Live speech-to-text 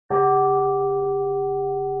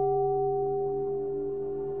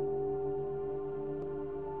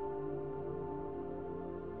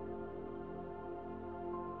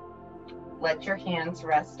Let your hands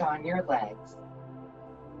rest on your legs.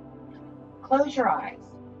 Close your eyes.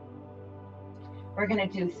 We're going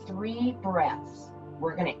to do 3 breaths.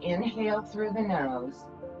 We're going to inhale through the nose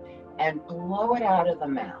and blow it out of the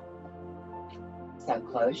mouth. So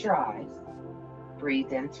close your eyes.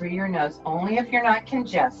 Breathe in through your nose, only if you're not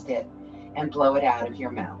congested, and blow it out of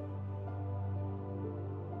your mouth.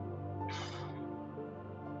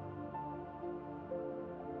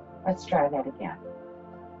 Let's try that again.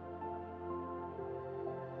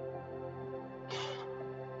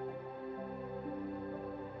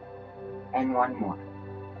 And one more.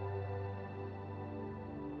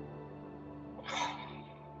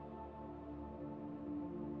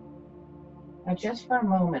 Now just for a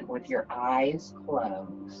moment with your eyes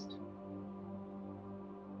closed,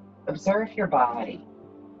 observe your body.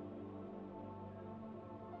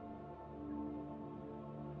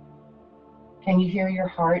 Can you hear your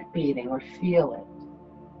heart beating or feel it?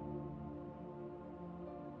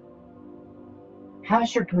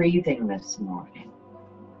 How's your breathing this morning?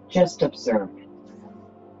 Just observe it.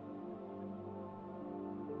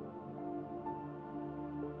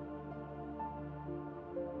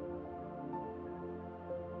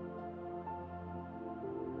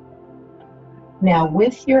 Now,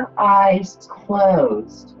 with your eyes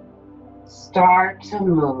closed, start to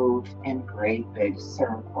move in great big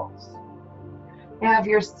circles. Now, if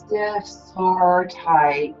you're stiff, sore,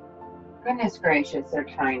 tight, goodness gracious, they're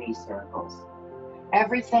tiny circles.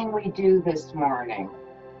 Everything we do this morning,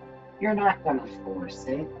 you're not going to force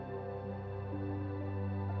it.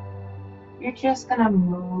 You're just going to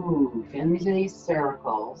move into these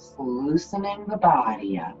circles, loosening the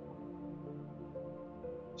body up.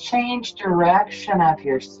 Change direction of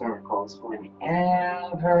your circles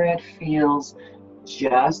whenever it feels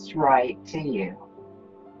just right to you.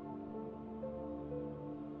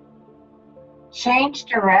 Change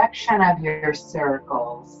direction of your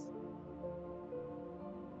circles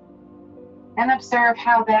and observe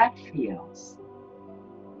how that feels.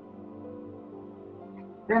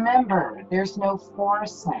 Remember, there's no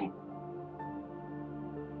forcing.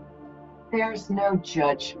 There's no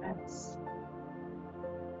judgments.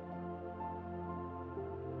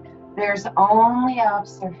 There's only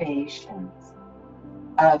observations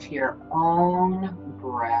of your own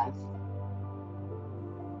breath,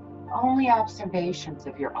 only observations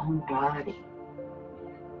of your own body.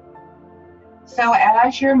 So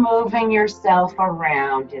as you're moving yourself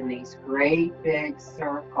around in these great big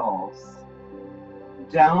circles,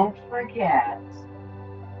 don't forget,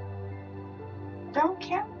 don't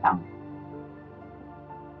count them.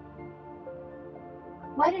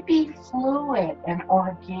 Let it be fluid and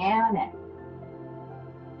organic.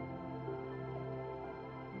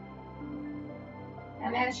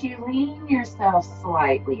 And as you lean yourself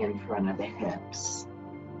slightly in front of the hips,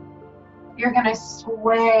 you're going to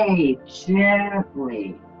sway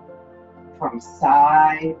gently from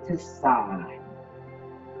side to side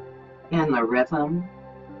in the rhythm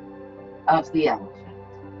of the elephant.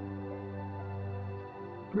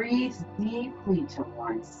 Breathe deeply to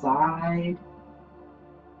one side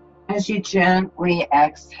as you gently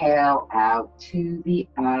exhale out to the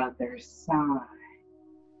other side.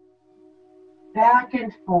 Back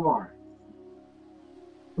and forth.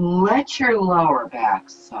 Let your lower back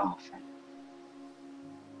soften.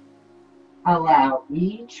 Allow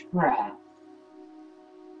each breath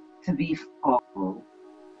to be full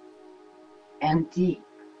and deep.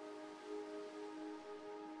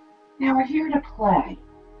 Now we're here to play.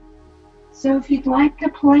 So if you'd like to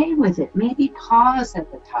play with it, maybe pause at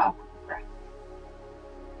the top of the breath.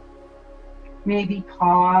 Maybe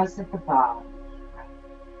pause at the bottom of the breath.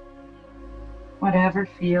 Whatever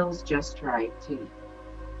feels just right to you.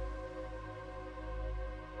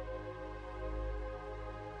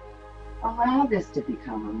 Allow this to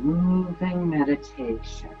become a moving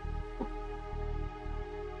meditation.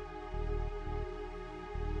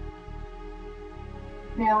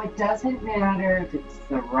 Now, it doesn't matter if it's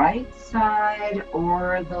the right side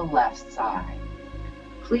or the left side.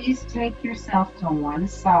 Please take yourself to one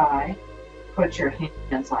side, put your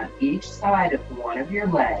hands on each side of one of your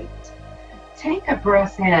legs. Take a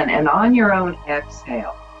breath in, and on your own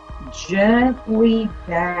exhale, gently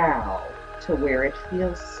bow to where it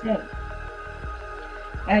feels safe.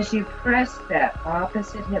 As you press that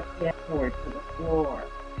opposite hip downward to the floor,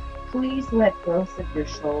 please let both of your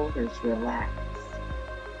shoulders relax.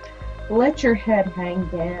 Let your head hang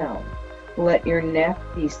down. Let your neck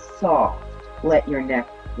be soft. Let your neck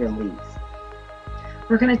release.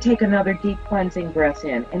 We're going to take another deep cleansing breath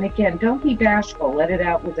in. And again, don't be bashful. Let it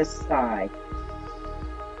out with a sigh.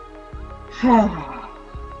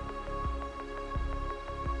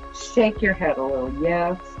 Shake your head a little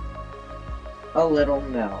yes, a little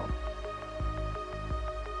no.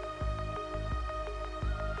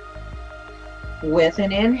 With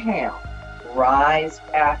an inhale, rise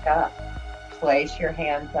back up. Place your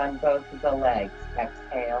hands on both of the legs.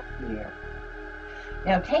 Exhale here.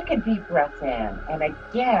 Now take a deep breath in and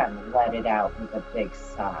again let it out with a big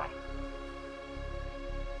sigh.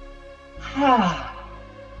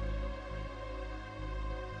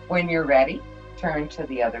 When you're ready, turn to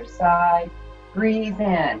the other side. Breathe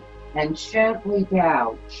in and gently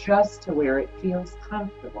down just to where it feels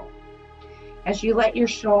comfortable. As you let your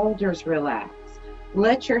shoulders relax,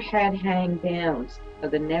 let your head hang down so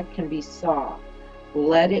the neck can be soft.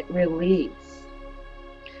 Let it release.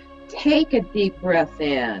 Take a deep breath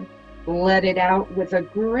in. Let it out with a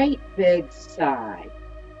great big sigh.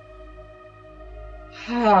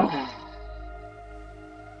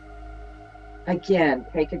 Again,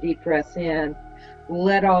 take a deep breath in.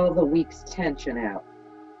 Let all the week's tension out.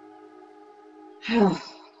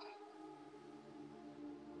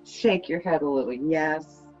 Shake your head a little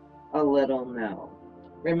yes, a little no.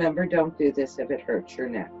 Remember, don't do this if it hurts your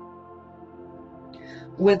neck.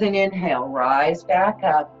 With an inhale, rise back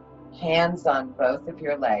up, hands on both of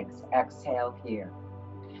your legs. Exhale here.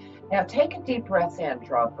 Now take a deep breath in.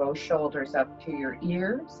 Draw both shoulders up to your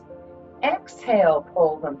ears. Exhale,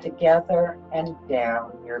 pull them together and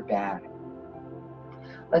down your back.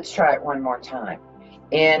 Let's try it one more time.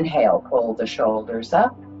 Inhale, pull the shoulders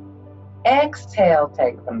up. Exhale,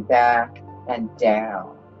 take them back and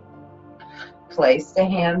down. Place the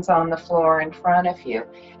hands on the floor in front of you,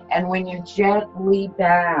 and when you gently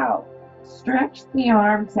bow, stretch the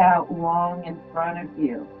arms out long in front of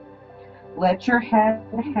you. Let your head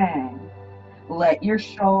hang. Let your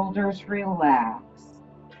shoulders relax.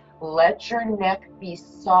 Let your neck be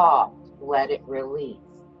soft. Let it release.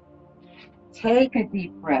 Take a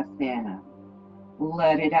deep breath in.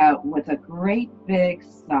 Let it out with a great big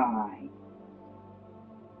sigh.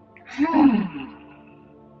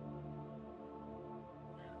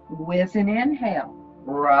 With an inhale,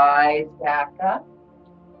 rise back up.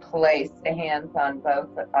 Place the hands on both,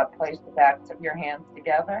 place the backs of your hands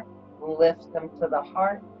together. Lift them to the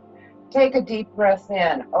heart. Take a deep breath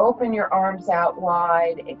in. Open your arms out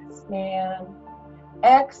wide. Expand.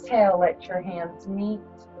 Exhale, let your hands meet.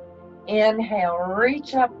 Inhale,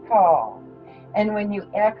 reach up tall. And when you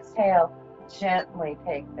exhale, gently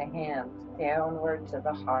take the hands downward to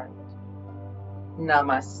the heart.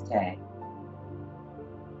 Namaste.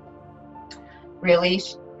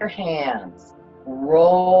 Release your hands.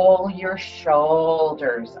 Roll your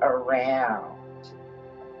shoulders around.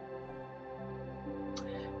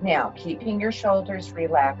 Now, keeping your shoulders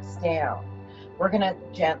relaxed down, we're going to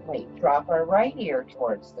gently drop our right ear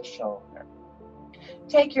towards the shoulder.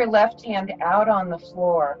 Take your left hand out on the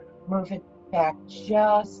floor, move it back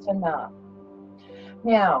just enough.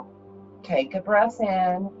 Now, take a breath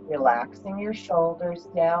in, relaxing your shoulders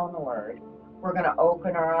downward. We're going to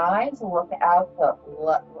open our eyes, look out the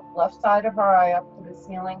left side of our eye up to the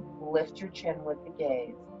ceiling, lift your chin with the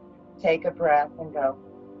gaze. Take a breath and go.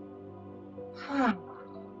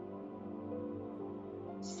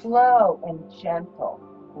 Slow and gentle.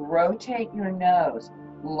 Rotate your nose.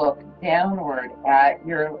 Look downward at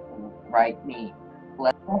your right knee.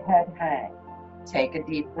 Let the head hang. Take a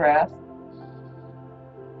deep breath.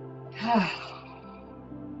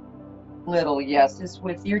 Little yeses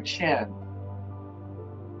with your chin.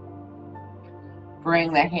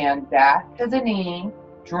 Bring the hand back to the knee.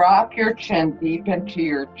 Drop your chin deep into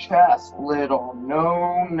your chest. Little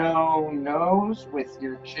nose with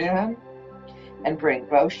your chin. And bring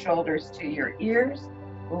both shoulders to your ears.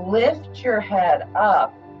 Lift your head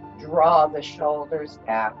up. Draw the shoulders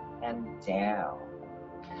back and down.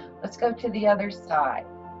 Let's go to the other side.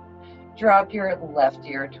 Drop your left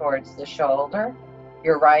ear towards the shoulder.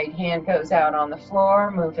 Your right hand goes out on the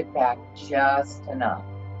floor. Move it back just enough.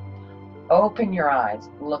 Open your eyes.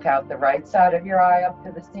 Look out the right side of your eye up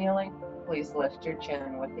to the ceiling. Please lift your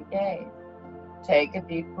chin with the gaze. Take a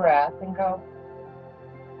deep breath and go.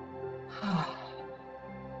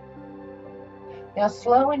 Now,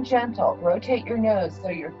 slow and gentle, rotate your nose so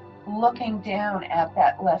you're looking down at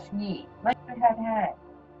that left knee. Let your head hang.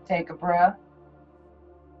 Take a breath.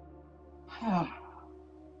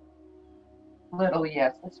 Little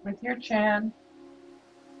yeses with your chin.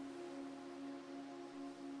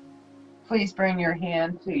 Please bring your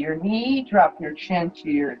hand to your knee. Drop your chin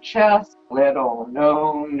to your chest. Little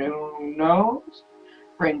nose.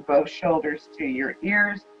 Bring both shoulders to your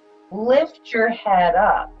ears. Lift your head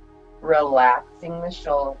up, relaxing the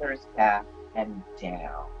shoulders back and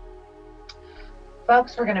down.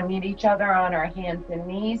 Folks, we're going to meet each other on our hands and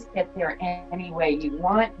knees. Get there any way you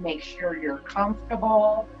want. Make sure you're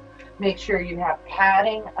comfortable. Make sure you have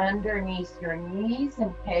padding underneath your knees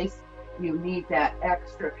in case you need that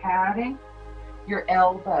extra padding. Your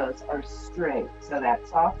elbows are straight, so that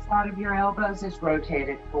soft spot of your elbows is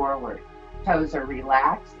rotated forward. Toes are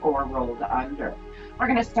relaxed or rolled under. We're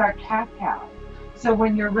going to start cat-cow. So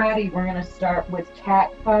when you're ready, we're going to start with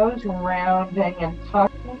cat pose, rounding and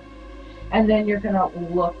tucking. And then you're going to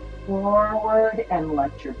look forward and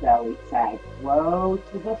let your belly sag low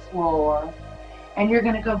to the floor. And you're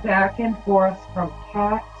going to go back and forth from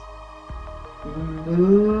cat,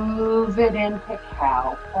 move it into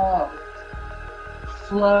cow pose.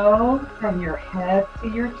 Flow from your head to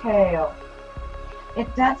your tail.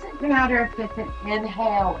 It doesn't matter if it's an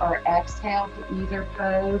inhale or exhale to either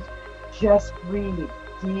pose. Just breathe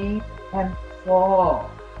deep and full.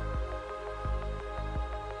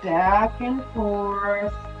 Back and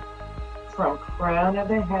forth from crown of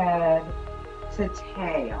the head to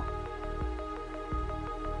tail.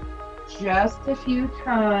 Just a few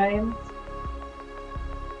times,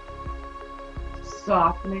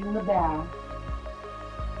 softening the back,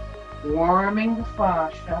 warming the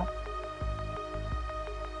fascia.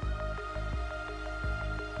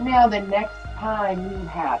 Now the next time you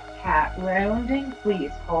have cat rounding, please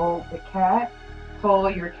hold the cat.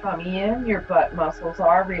 Pull your tummy in, your butt muscles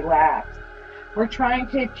are relaxed. We're trying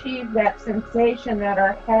to achieve that sensation that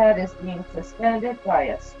our head is being suspended by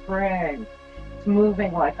a spring. It's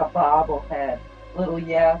moving like a bobblehead. A little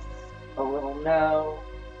yes, a little no.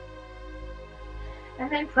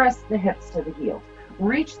 And then press the hips to the heels.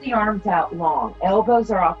 Reach the arms out long.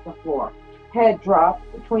 Elbows are off the floor. Head drops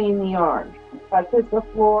between the arms. It touches the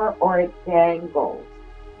floor or it dangles.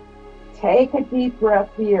 Take a deep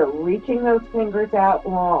breath here, reaching those fingers out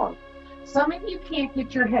long. Some of you can't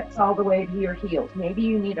get your hips all the way to your heels. Maybe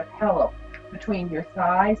you need a pillow between your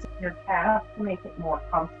thighs and your calf to make it more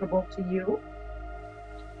comfortable to you.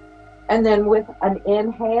 And then with an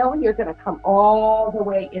inhale, you're going to come all the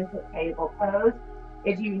way into table pose.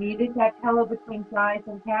 If you needed that pillow between thighs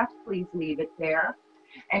and calves, please leave it there.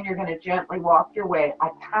 And you're going to gently walk your way a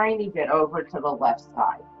tiny bit over to the left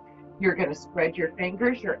side. You're going to spread your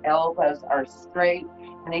fingers, your elbows are straight.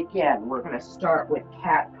 And again, we're going to start with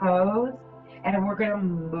cat pose, and we're going to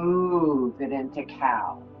move it into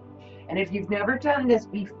cow. And if you've never done this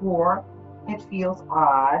before, it feels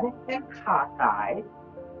odd and cockeyed.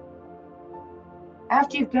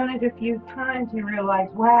 After you've done it a few times, you realize,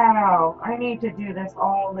 wow, I need to do this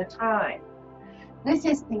all the time. This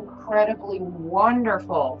is incredibly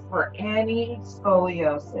wonderful for any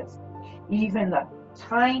scoliosis, even the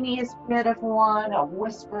tiniest bit of one, a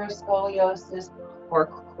whisper of scoliosis, or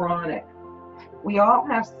chronic. We all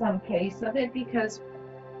have some case of it because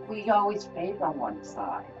we always favor one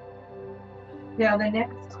side. Now the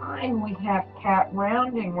next time we have cat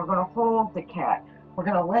rounding, we're going to hold the cat. We're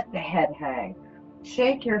going to let the head hang.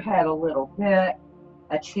 Shake your head a little bit.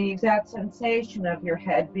 Achieve that sensation of your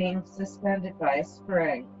head being suspended by a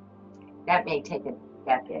spring. That may take a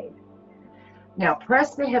decade. Now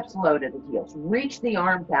press the hips low to the heels. Reach the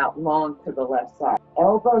arms out long to the left side.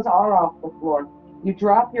 Elbows are off the floor. You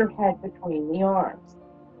drop your head between the arms.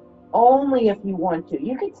 Only if you want to.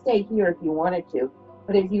 You could stay here if you wanted to,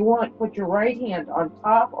 but if you want, put your right hand on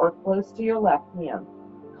top or close to your left hand.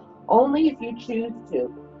 Only if you choose to.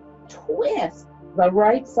 Twist the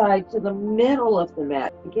right side to the middle of the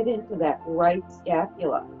mat to get into that right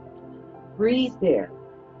scapula. Breathe there.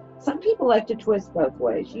 Some people like to twist both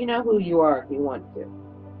ways. You know who you are if you want to.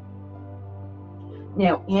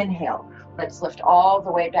 Now inhale. Let's lift all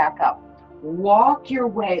the way back up. Walk your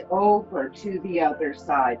way over to the other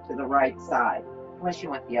side, to the right side, unless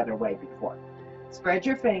you went the other way before. Spread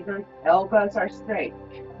your fingers. Elbows are straight.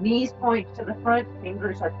 Knees point to the front.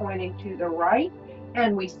 Fingers are pointing to the right.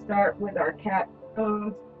 And we start with our cat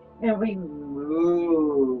pose, and we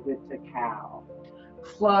move it to cow.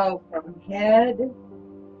 Flow from head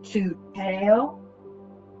to tail.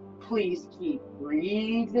 Please keep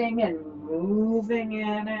breathing and moving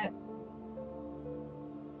in it.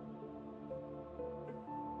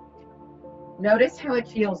 Notice how it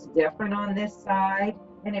feels different on this side.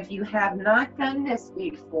 And if you have not done this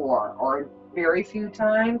before, or very few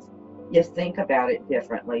times, you think about it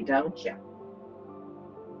differently, don't you?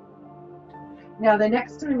 Now the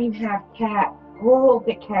next time you have cat, hold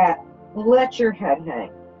the cat, let your head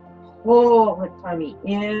hang. Pull the tummy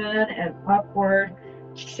in and upward,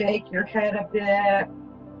 shake your head a bit,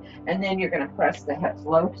 and then you're going to press the hips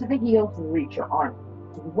low to the heels and reach your arms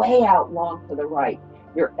way out long to the right.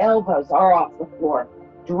 Your elbows are off the floor.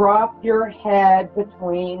 Drop your head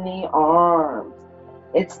between the arms.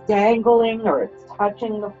 It's dangling or it's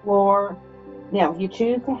touching the floor. Now, if you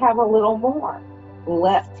choose to have a little more,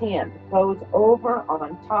 left hand goes over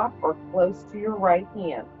on top or close to your right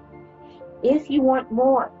hand. If you want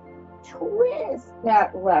more, twist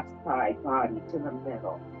that left side body to the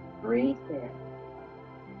middle. Breathe in.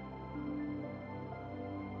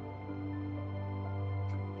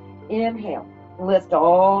 Inhale, lift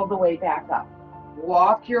all the way back up.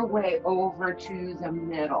 Walk your way over to the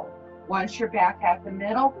middle. Once you're back at the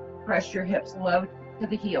middle, press your hips low to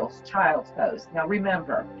the heels, child's pose. Now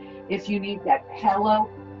remember, if you need that pillow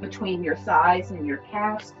between your thighs and your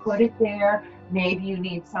calves, put it there. Maybe you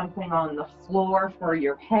need something on the floor for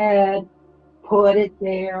your head, put it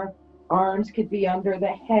there. Arms could be under the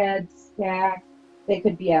head, stacked. They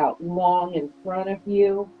could be out long in front of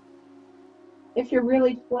you. If you're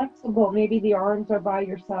really flexible, maybe the arms are by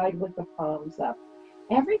your side with the palms up.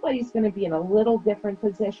 Everybody's going to be in a little different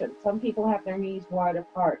position. Some people have their knees wide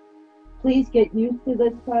apart. Please get used to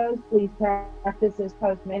this pose. Please practice this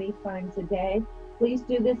pose many times a day. Please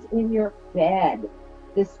do this in your bed.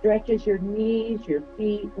 This stretches your knees, your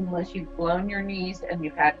feet, unless you've blown your knees and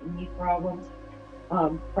you've had knee problems.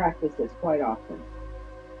 Practice this quite often.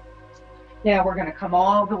 Now we're going to come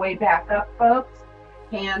all the way back up, folks.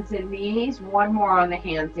 Hands and knees. One more on the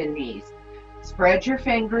hands and knees. Spread your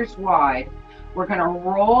fingers wide. We're going to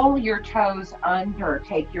roll your toes under.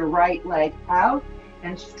 Take your right leg out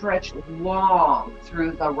and stretch long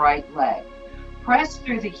through the right leg. Press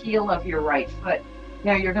through the heel of your right foot.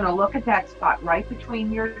 Now you're going to look at that spot right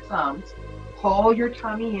between your thumbs. Pull your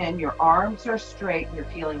tummy in. Your arms are straight. You're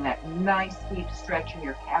feeling that nice deep stretch in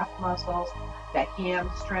your calf muscles, the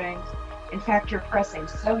hamstrings. In fact, you're pressing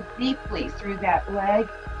so deeply through that leg,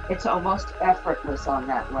 it's almost effortless on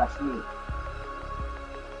that left knee.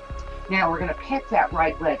 Now we're going to pick that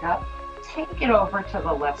right leg up, take it over to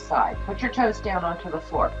the left side. Put your toes down onto the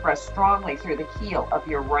floor. Press strongly through the heel of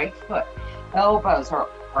your right foot. Elbows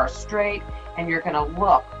are straight, and you're going to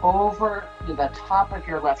look over to the top of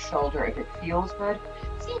your left shoulder if it feels good.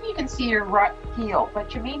 See if you can see your right heel,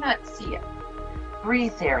 but you may not see it.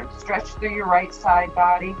 Breathe there and stretch through your right side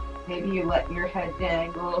body. Maybe you let your head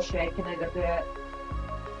dangle, shaking it a bit.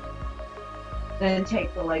 Then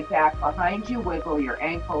take the leg back behind you, wiggle your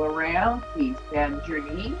ankle around. Please bend your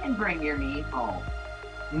knee and bring your knee home.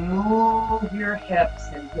 Move your hips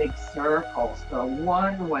in big circles. Go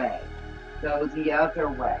one way, go the other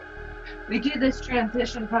way. We do this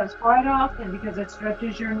transition pose quite often because it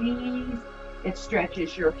stretches your knees, it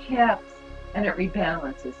stretches your hips, and it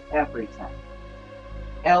rebalances everything.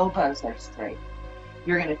 Elbows are straight.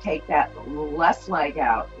 You're going to take that left leg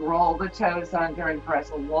out, roll the toes under and press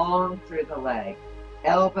along through the leg.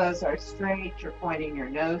 Elbows are straight. You're pointing your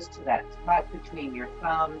nose to that spot between your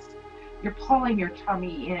thumbs. You're pulling your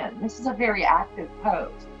tummy in. This is a very active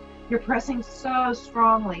pose. You're pressing so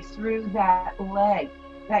strongly through that leg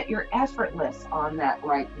that you're effortless on that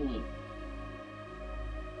right knee.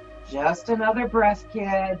 Just another breath,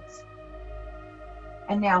 kids.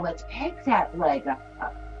 And now let's pick that leg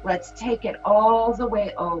up. Let's take it all the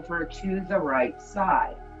way over to the right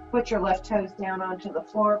side. Put your left toes down onto the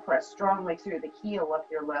floor. Press strongly through the heel of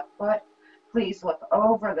your left foot. Please look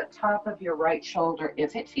over the top of your right shoulder.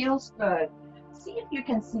 If it feels good, see if you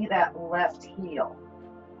can see that left heel.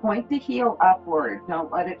 Point the heel upward.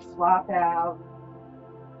 Don't let it flop out.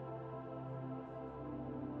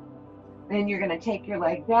 Then you're going to take your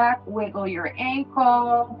leg back, wiggle your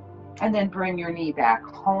ankle, and then bring your knee back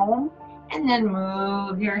home. And then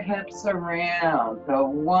move your hips around. Go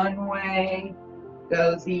one way,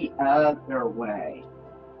 go the other way.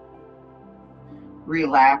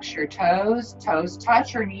 Relax your toes. Toes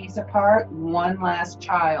touch or knees apart. One last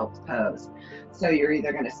child's pose. So you're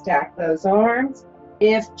either going to stack those arms.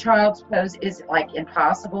 If child's pose is like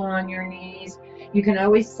impossible on your knees, you can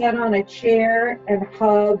always sit on a chair and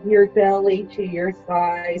hug your belly to your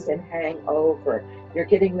thighs and hang over. You're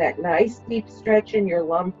getting that nice deep stretch in your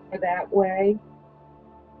lumbar that way.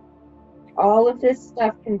 All of this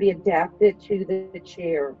stuff can be adapted to the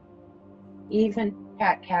chair, even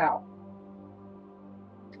cat-cow.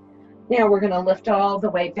 Now we're going to lift all the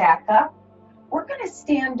way back up. We're going to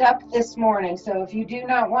stand up this morning, so if you do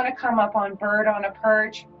not want to come up on bird on a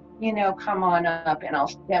perch, come on up and I'll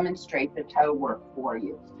demonstrate the toe work for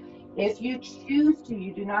you. If you choose to,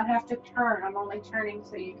 you do not have to turn. I'm only turning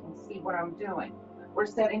so you can see what I'm doing. We're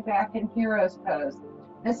sitting back in hero's pose.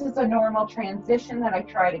 This is a normal transition that I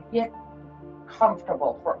try to get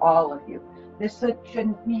comfortable for all of you. This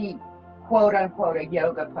shouldn't be quote unquote a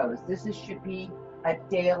yoga pose. This should be a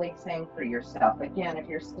daily thing for yourself. Again, if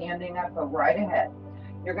you're standing up, go right ahead.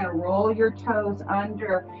 You're going to roll your toes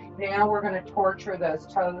under. Now we're going to torture those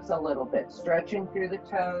toes a little bit, stretching through the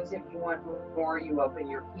toes. If you want more, you open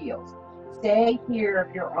your heels. Stay here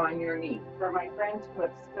if you're on your knees. For my friends who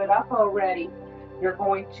have stood up already, you're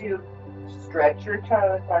going to stretch your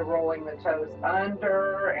toes by rolling the toes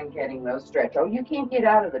under and getting those stretch. Oh, you can't get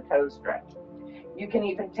out of the toe stretch. You can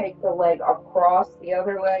even take the leg across the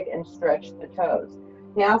other leg and stretch the toes.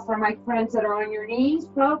 Now for my friends that are on your knees,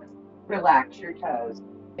 folks, relax your toes,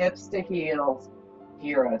 hips to heels,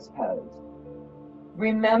 hero's pose.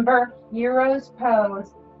 Remember, hero's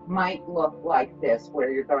pose might look like this,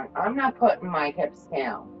 where you're going, I'm not putting my hips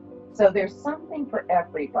down. So there's something for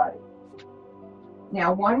everybody.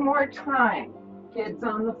 Now one more time, kids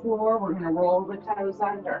on the floor, we're going to roll the toes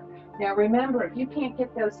under. Now remember, if you can't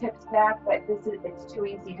get those hips back, but it's too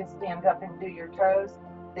easy to stand up and do your toes,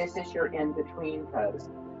 this is your in-between pose.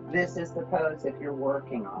 This is the pose if you're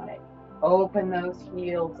working on it. Open those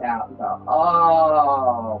heels out and go,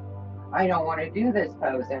 oh, I don't want to do this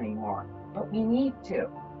pose anymore, but we need to.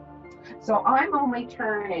 So I'm only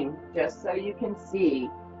turning just so you can see.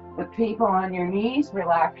 The people on your knees,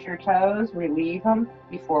 relax your toes, relieve them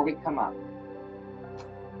before we come up.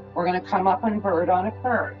 We're going to come up and bird on a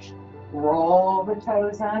perch. Roll the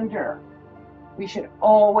toes under. We should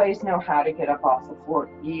always know how to get up off the floor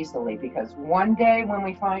easily, because one day when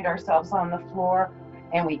we find ourselves on the floor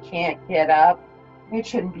and we can't get up, it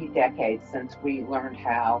shouldn't be decades since we learned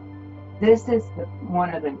how. This is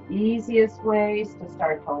one of the easiest ways to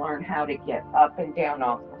start to learn how to get up and down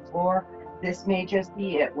off the floor. This may just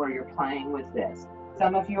be it where you're playing with this.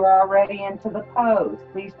 Some of you are already into the pose.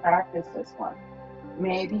 Please practice this one.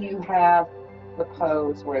 Maybe you have the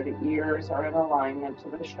pose where the ears are in alignment to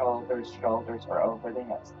the shoulders, shoulders are over the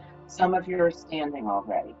hips. Some of you are standing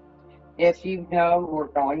already. If you know, we're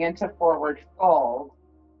going into forward fold.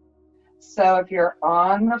 So if you're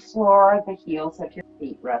on the floor, the heels of your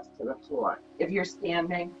feet rest to the floor. If you're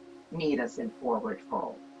standing, meet us in forward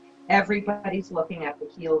fold. Everybody's looking at the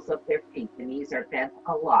heels of their feet. The knees are bent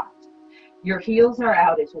a lot. Your heels are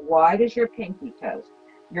out as wide as your pinky toes.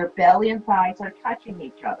 Your belly and thighs are touching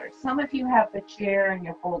each other. Some of you have the chair and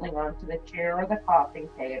you're holding onto the chair or the coffee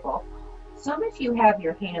table. Some of you have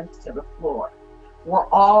your hands to the floor. We're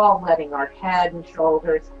all letting our head and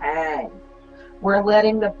shoulders hang. We're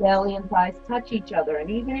letting the belly and thighs touch each other. And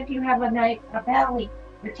even if you have a belly,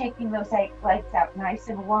 you're taking those legs out nice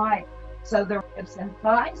and wide, so the ribs and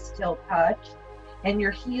thighs still touch, and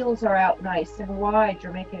your heels are out nice and wide.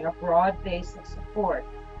 You're making a broad base of support.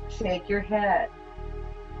 Shake your head.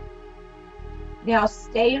 Now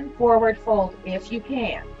stay in forward fold if you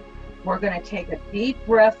can. We're going to take a deep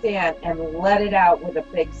breath in and let it out with a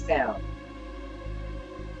big sound.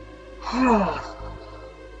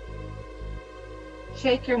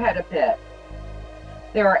 Shake your head a bit.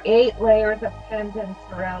 There are 8 layers of tendons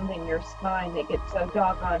surrounding your spine. They get so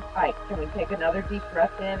doggone tight. Can we take another deep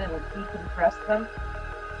breath in and decompress them?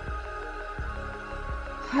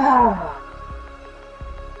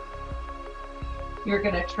 You're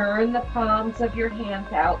going to turn the palms of your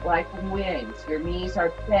hands out like wings. Your knees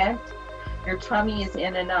are bent. Your tummy is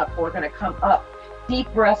in and up. We're going to come up.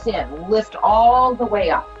 Deep breath in. Lift all the way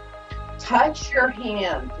up. Touch your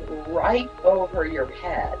hands right over your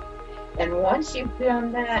head. And once you've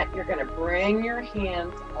done that, you're going to bring your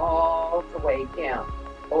hands all the way down,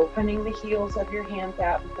 opening the heels of your hands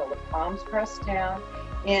out until the palms press down.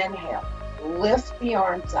 Inhale. Lift the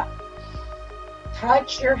arms up.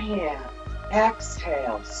 Touch your hands.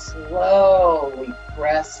 Exhale. Slowly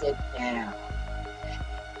press it down.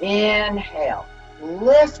 Inhale.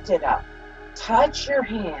 Lift it up. Touch your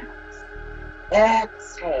hands.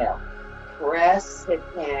 Exhale. Press it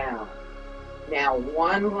down. Now,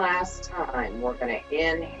 one last time, we're going to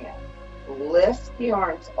inhale. Lift the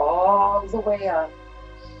arms all the way up.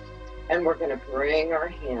 And we're going to bring our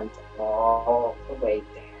hands all the way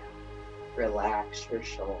down. Relax your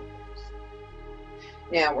shoulders.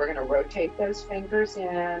 Now, we're going to rotate those fingers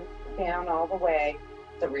in, down all the way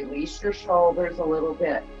to release your shoulders a little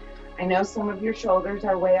bit. I know some of your shoulders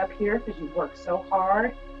are way up here because you've worked so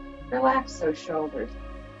hard. Relax those shoulders.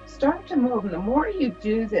 Start to move, and the more you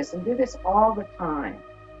do this, and do this all the time,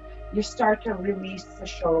 you start to release the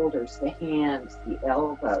shoulders, the hands, the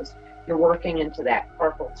elbows. You're working into that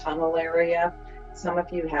carpal tunnel area. Some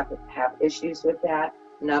of you have issues with that,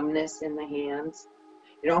 numbness in the hands.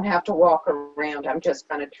 You don't have to walk around. I'm just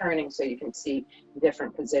kind of turning so you can see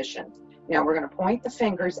different positions. Now we're going to point the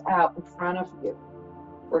fingers out in front of you.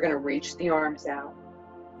 We're going to reach the arms out.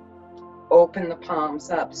 Open the palms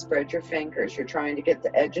up, spread your fingers. You're trying to get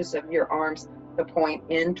the edges of your arms to point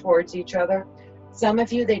in towards each other. Some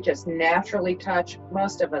of you, they just naturally touch.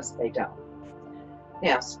 Most of us, they don't.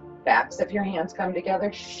 Now, backs of your hands come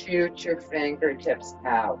together. Shoot your fingertips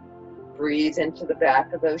out. Breathe into the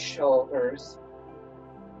back of those shoulders.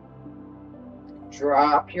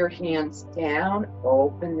 Drop your hands down.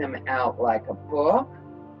 Open them out like a book.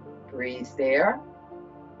 Breathe there.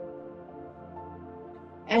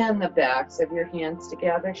 And the backs of your hands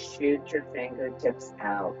together. Shoot your fingertips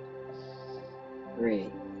out.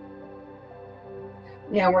 Breathe.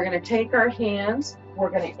 Now we're going to take our hands. We're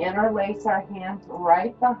going to interlace our hands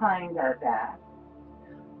right behind our back.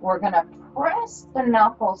 We're going to press the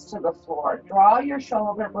knuckles to the floor. Draw your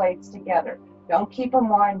shoulder blades together. Don't keep them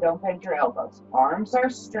wide. Don't bend your elbows. Arms are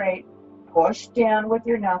straight. Push down with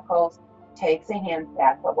your knuckles. Take the hands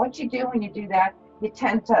back. But what you do when you do that, you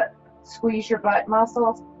tend to squeeze your butt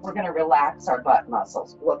muscles. We're going to relax our butt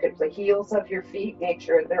muscles. Look at the heels of your feet. Make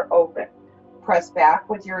sure they're open. Press back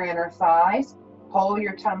with your inner thighs. Pull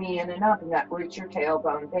your tummy in and up, and that roots your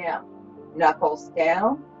tailbone down. Knuckles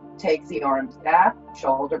down. Take the arms back.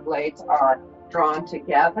 Shoulder blades are drawn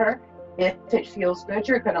together. If it feels good,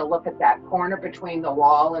 you're going to look at that corner between the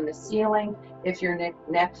wall and the ceiling. If your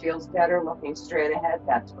neck feels better, looking straight ahead,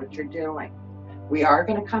 that's what you're doing. We are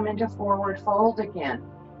going to come into forward fold again.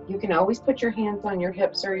 You can always put your hands on your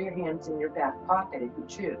hips or your hands in your back pocket if you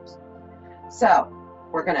choose. So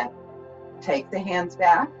we're going to take the hands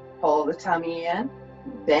back, pull the tummy in,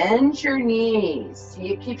 bend your knees. See,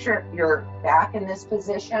 it keeps your back in this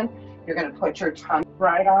position. You're going to put your tummy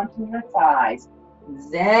right onto your thighs.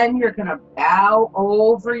 Then you're going to bow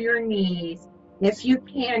over your knees. If you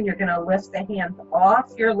can, you're going to lift the hands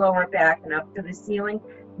off your lower back and up to the ceiling.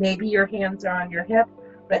 Maybe your hands are on your hip,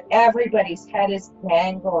 but everybody's head is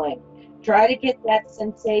dangling. Try to get that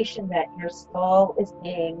sensation that your skull is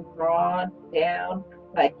being drawn down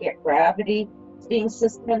by gravity. It's being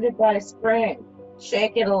suspended by a spring.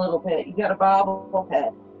 Shake it a little bit. You got a bobble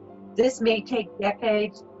head. This may take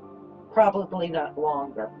decades, probably not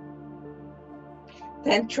longer.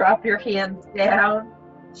 Then drop your hands down,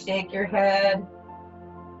 shake your head.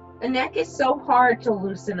 The neck is so hard to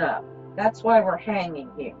loosen up. That's why we're hanging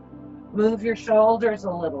here. Move your shoulders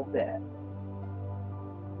a little bit.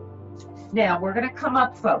 Now we're going to come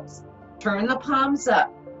up, folks. Turn the palms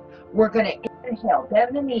up. We're going to inhale,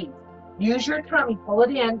 bend the knees. Use your tummy, pull it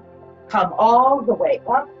in. Come all the way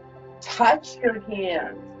up. Touch your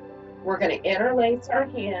hands. We're going to interlace our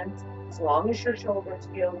hands as long as your shoulders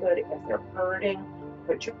feel good. If they're hurting,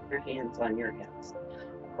 put your hands on your hips.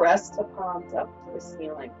 Press the palms up to the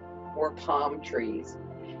ceiling or palm trees.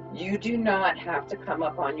 You do not have to come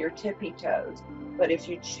up on your tippy toes, but if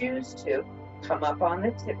you choose to, come up on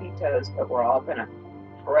the tippy toes, but we're all going to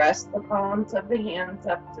press the palms of the hands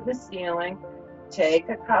up to the ceiling. Take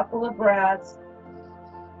a couple of breaths.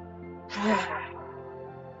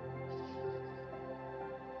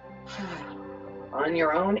 On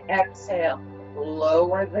your own exhale,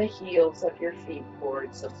 lower the heels of your feet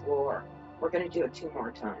towards the floor. We're going to do it 2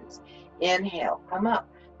 more times. Inhale, come up.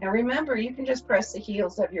 Now remember, you can just press the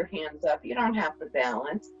heels of your hands up. You don't have to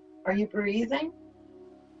balance. Are you breathing?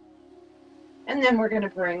 And then we're going to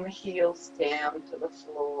bring the heels down to the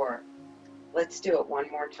floor. Let's do it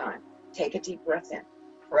 1 more time. Take a deep breath in.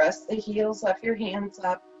 Press the heels of your hands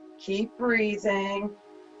up. Keep breathing.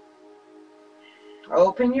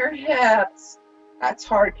 Open your hips. That's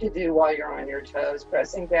hard to do while you're on your toes.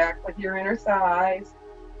 Pressing back with your inner thighs.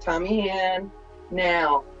 Tummy in.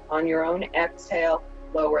 Now, on your own exhale,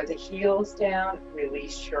 lower the heels down.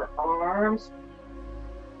 Release your arms.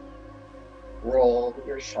 Roll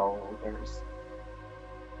your shoulders.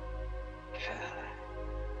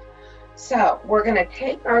 So, we're going to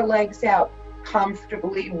take our legs out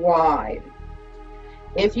comfortably wide.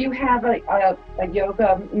 If you have a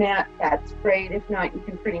yoga mat, that's great. If not, you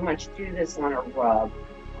can pretty much do this on a rug.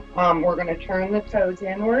 We're going to turn the toes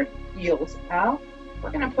inward, heels out.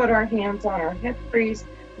 We're going to put our hands on our hip crease.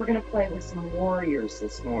 We're going to play with some warriors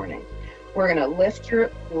this morning. We're going to lift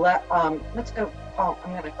your let's go. I'm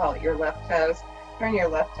going to call it your left toes. Turn your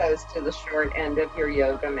left toes to the short end of your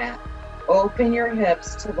yoga mat. Open your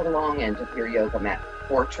hips to the long end of your yoga mat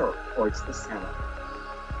or towards the center.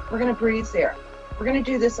 We're going to breathe there. We're going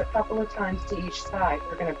to do this a couple of times to each side.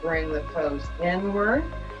 We're going to bring the toes inward.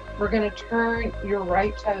 We're going to turn your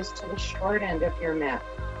right toes to the short end of your mat.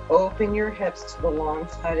 Open your hips to the long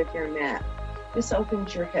side of your mat. This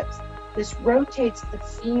opens your hips. This rotates the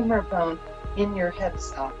femur bone in your hip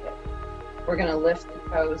socket. We're going to lift the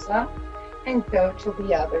toes up and go to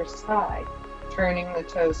the other side. Turning the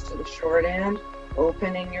toes to the short end,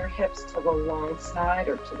 opening your hips to the long side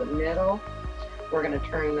or to the middle. We're going to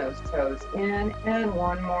turn those toes in, and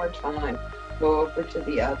 1 more time. over to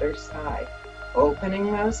the other side.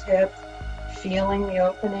 Opening those hips, feeling the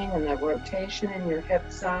opening and the rotation in your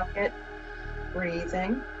hip socket,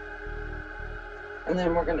 breathing. And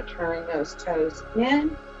then we're going to turn those toes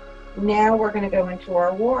in. Now we're going to go into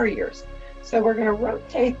our warriors. So we're going to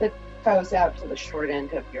rotate the toes out to the short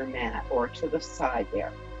end of your mat or to the side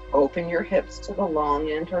there. Open your hips to the long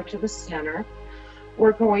end or to the center.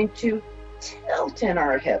 We're going to tilt in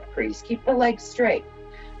our hip crease. Keep the legs straight.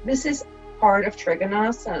 This is part of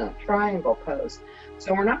Trikonasana, triangle pose.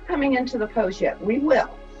 So we're not coming into the pose yet. We will.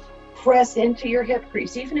 Press into your hip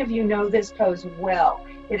crease. Even if you know this pose well,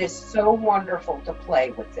 it is so wonderful to play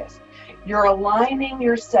with this. You're aligning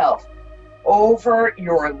yourself over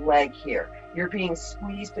your leg here. You're being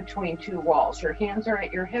squeezed between two walls. Your hands are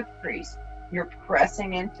at your hip crease. You're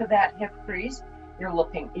pressing into that hip crease. You're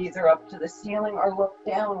looking either up to the ceiling or look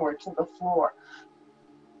downward to the floor.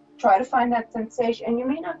 Try to find that sensation, and you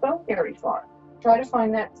may not go very far. Try to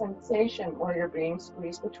find that sensation where you're being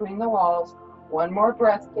squeezed between the walls. One more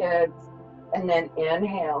breath, kids, and then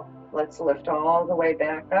inhale. Let's lift all the way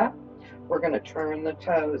back up. We're going to turn the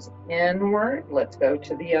toes inward. Let's go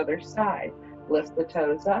to the other side. Lift the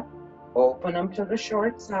toes up, open them to the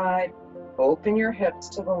short side, open your hips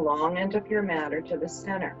to the long end of your mat or to the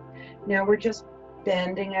center. Now we're just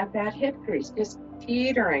bending at that hip crease, just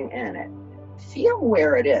teetering in it. Feel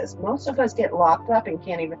where it is. Most of us get locked up and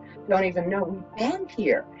don't even know we bend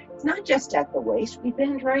here. It's not just at the waist, we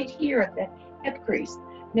bend right here at the hip crease.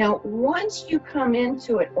 Now, once you come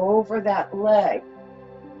into it over that leg,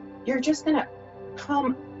 you're just gonna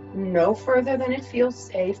come no further than it feels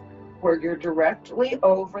safe, where you're directly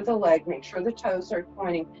over the leg. Make sure the toes are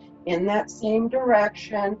pointing in that same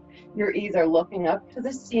direction. You're either looking up to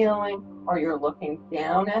the ceiling or you're looking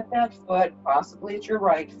down at that foot, possibly it's your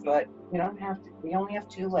right foot. We only have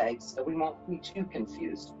two legs, so we won't be too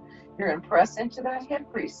confused. You're gonna press into that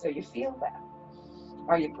hip crease so you feel that.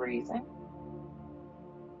 Are you breathing?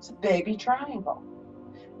 It's a baby triangle.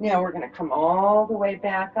 Now we're gonna come all the way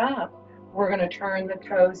back up. We're gonna turn the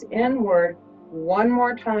toes inward. One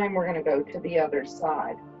more time, we're gonna go to the other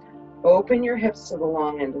side. Open your hips to the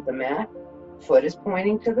long end of the mat. Foot is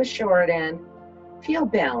pointing to the short end. Feel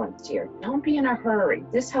balanced here. Don't be in a hurry.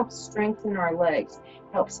 This helps strengthen our legs,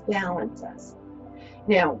 helps balance us.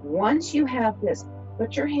 Now, once you have this,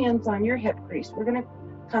 put your hands on your hip crease. We're gonna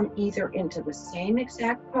come either into the same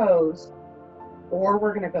exact pose or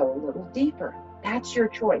we're gonna go a little deeper. That's your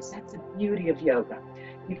choice. That's the beauty of yoga.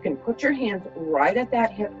 You can put your hands right at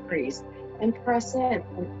that hip crease and press in.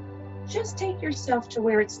 Just take yourself to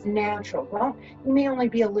where it's natural. Well, you may only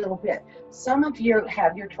be a little bit. Some of you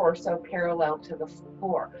have your torso parallel to the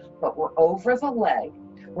floor, but we're over the leg.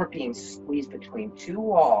 We're being squeezed between two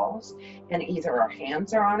walls, and either our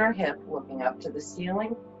hands are on our hip, looking up to the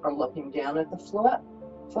ceiling, or looking down at the foot,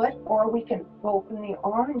 or we can open the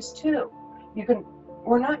arms too.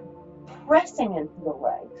 We're not pressing into the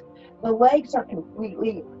legs. The legs are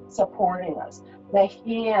completely supporting us. The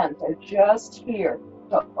hands are just here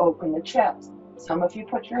to open the chest. Some of you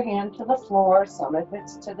put your hand to the floor, some of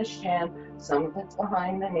it's to the shin, some of it's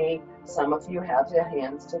behind the knee, some of you have your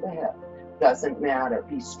hands to the hip. Doesn't matter,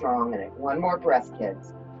 be strong in it. One more breath,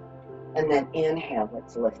 kids. And then inhale,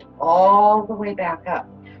 let's lift all the way back up.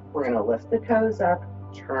 We're gonna lift the toes up,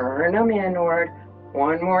 turn them inward,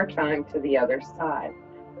 one more time to the other side.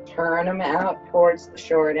 Turn them out towards the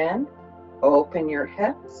short end, open your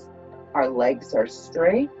hips, our legs are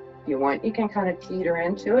straight. If you want, you can kind of teeter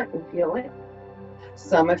into it and feel it.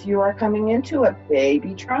 Some of you are coming into a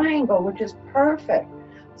baby triangle, which is perfect.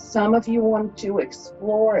 Some of you want to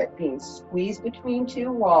explore it, being squeezed between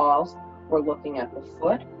two walls, or looking at the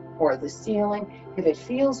foot or the ceiling. If it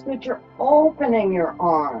feels good, you're opening your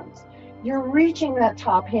arms. You're reaching that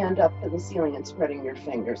top hand up to the ceiling and spreading your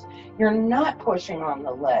fingers. You're not pushing on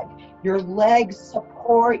the leg. Your legs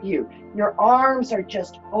support you. Your arms are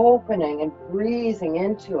just opening and breathing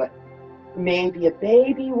into it. Maybe a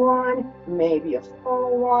baby one, maybe a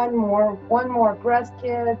full one, one more breath,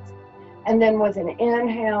 kids. And then with an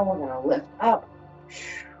inhale, we're gonna lift up.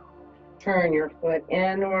 Turn your foot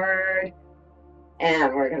inward.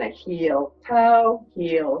 And we're gonna heel toe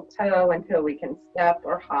until we can step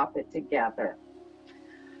or hop it together.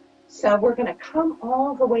 So we're gonna come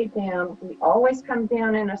all the way down. We always come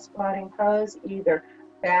down in a squatting pose, either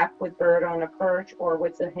back with bird on a perch or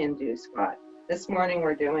with the Hindu squat. This morning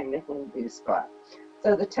we're doing the Hindu squat.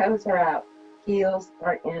 So the toes are out, heels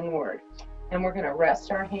are inward. And we're gonna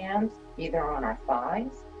rest our hands either on our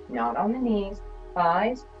thighs, not on the knees,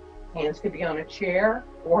 thighs. Hands could be on a chair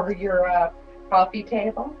or your coffee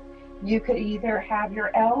table. You could either have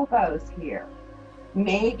your elbows here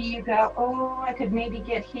Maybe you go, oh, I could maybe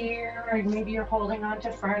get here, or maybe you're holding on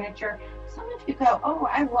to furniture. Some of you go, oh,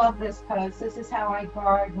 I love this pose. This is how I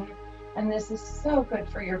garden, and this is so good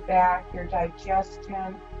for your back, your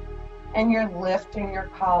digestion, and you're lifting your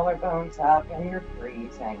collarbones up and you're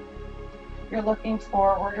breathing. You're looking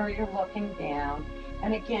forward or you're looking down.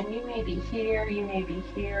 And again, you may be here, you may be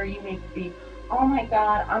here, you may be, oh my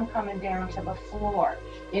God, I'm coming down to the floor.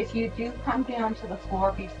 If you do come down to the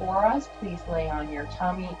floor before us, please lay on your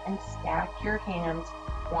tummy and stack your hands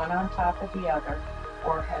one on top of the other,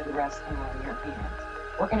 forehead resting on your hands.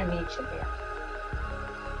 We're going to meet you there.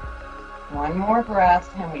 One more breath,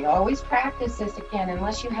 and we always practice this again,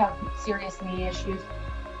 unless you have serious knee issues.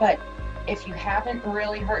 But if you haven't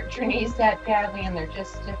really hurt your knees that badly and they're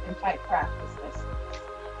just stiff and tight, practice this.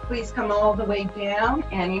 Please come all the way down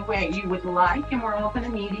any way you would like, and we're all going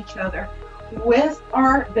to meet each other with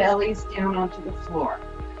our bellies down onto the floor.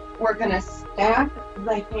 We're going to stack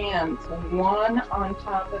the hands one on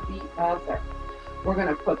top of the other. We're going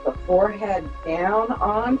to put the forehead down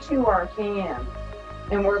onto our hands,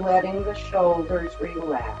 and we're letting the shoulders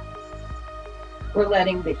relax. We're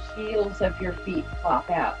letting the heels of your feet flop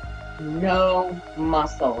out. No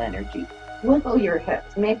muscle energy. Wiggle your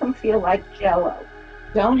hips. Make them feel like jello.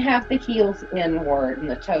 Don't have the heels inward and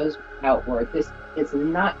the toes outward. This is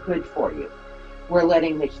not good for you. We're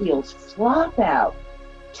letting the heels flop out,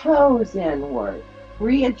 toes inward.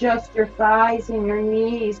 Readjust your thighs and your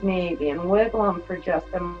knees maybe and wiggle them for just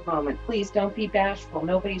a moment. Please don't be bashful.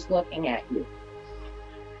 Nobody's looking at you.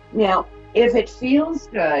 Now, if it feels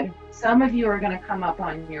good, some of you are going to come up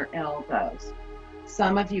on your elbows.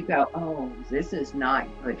 Some of you go, oh, this is not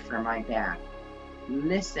good for my back.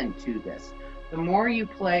 Listen to this. The more you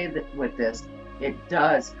play with this, it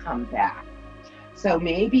does come back. So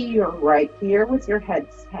maybe you're right here with your head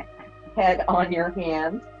on your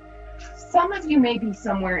hands. Some of you may be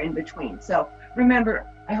somewhere in between. So remember,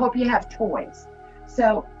 I hope you have toys.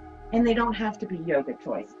 So, and they don't have to be yoga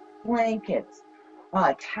toys. Blankets,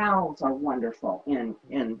 towels are wonderful in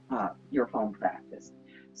your home practice.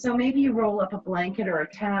 So maybe you roll up a blanket or a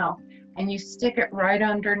towel and you stick it right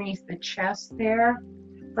underneath the chest there.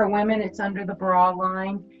 For women, it's under the bra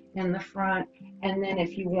line in the front. And then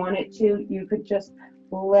if you wanted to, you could just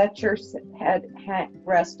let your head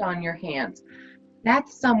rest on your hands.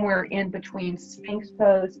 That's somewhere in between Sphinx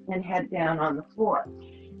pose and head down on the floor.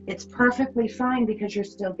 It's perfectly fine because you're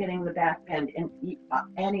still getting the back bend in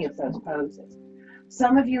any of those poses.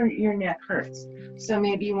 Some of you, your neck hurts. So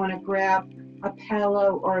maybe you want to grab a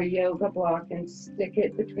pillow or a yoga block and stick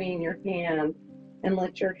it between your hands and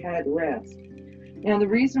let your head rest. Now, the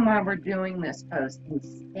reason why we're doing this pose and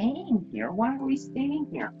staying here, why are we staying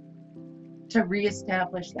here? To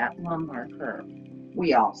reestablish that lumbar curve.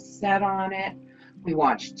 We all sit on it. We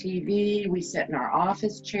watch TV. We sit in our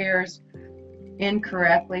office chairs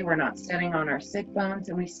incorrectly. We're not sitting on our sit bones,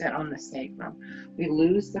 and we sit on the sacrum. We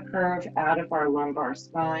lose the curve out of our lumbar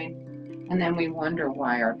spine, and then we wonder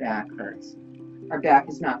why our back hurts. Our back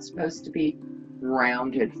is not supposed to be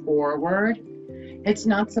rounded forward. It's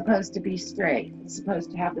not supposed to be straight. It's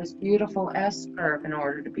supposed to have this beautiful S curve in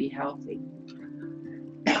order to be healthy.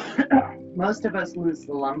 Most of us lose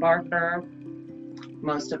the lumbar curve.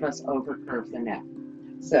 Most of us overcurve the neck.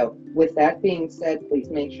 So with that being said, please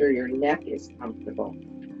make sure your neck is comfortable.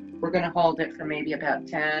 We're going to hold it for maybe about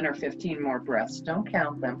 10 or 15 more breaths. Don't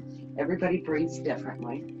count them. Everybody breathes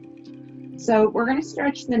differently. So we're going to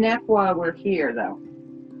stretch the neck while we're here, though.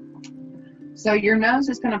 So your nose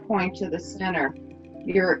is going to point to the center.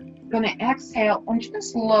 You're going to exhale and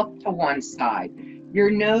just look to one side. Your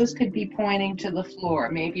nose could be pointing to the floor.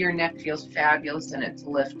 Maybe your neck feels fabulous and it's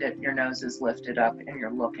lifted. Your nose is lifted up and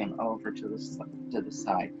you're looking over to the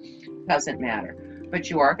side. Doesn't matter. But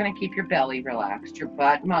you are going to keep your belly relaxed, your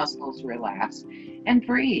butt muscles relaxed, and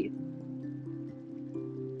breathe.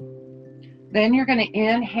 Then you're going to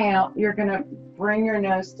inhale. You're going to bring your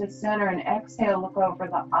nose to center and exhale. Look over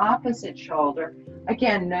the opposite shoulder.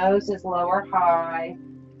 Again, nose is low or high.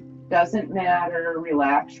 Doesn't matter.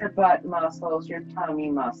 Relax your butt muscles, your tummy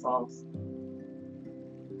muscles.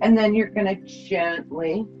 And then you're going to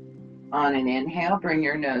gently, on an inhale, bring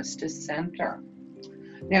your nose to center.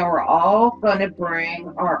 Now we're all going to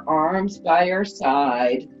bring our arms by your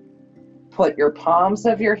side. Put your palms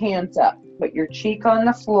of your hands up. Put your cheek on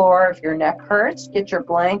the floor. If your neck hurts, get your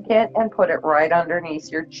blanket and put it right underneath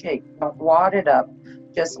your cheek. Don't wad it up.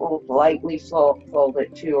 Just lightly fold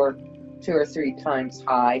it two or three times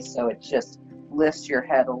high so it just lifts your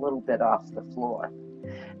head a little bit off the floor.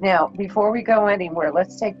 Now, before we go anywhere,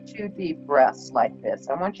 let's take 2 deep breaths like this.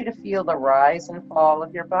 I want you to feel the rise and fall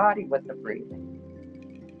of your body with the breathing.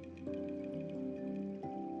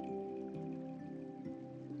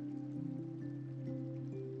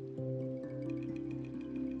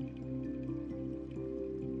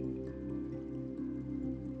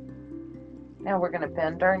 Now we're going to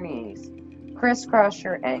bend our knees. Crisscross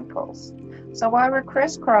your ankles. So while we're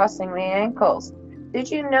crisscrossing the ankles, did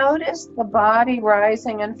you notice the body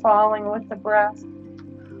rising and falling with the breath?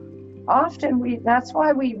 Often that's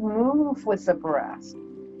why we move with the breath.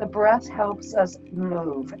 The breath helps us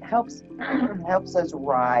move, helps us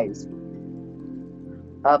rise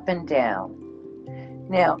up and down.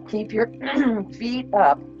 Now keep your feet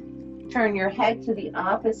up, turn your head to the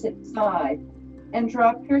opposite side, and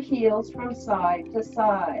drop your heels from side to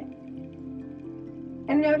side.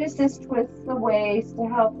 And notice this twists the waist to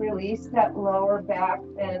help release that lower back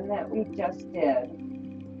bend that we just did.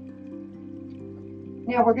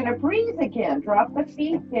 Now we're going to breathe again. Drop the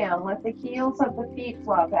feet down. Let the heels of the feet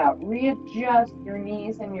flop out. Readjust your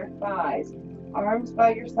knees and your thighs. Arms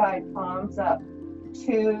by your side, palms up.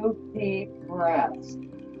 2 deep breaths.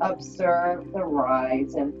 Observe the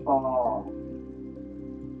rise and fall.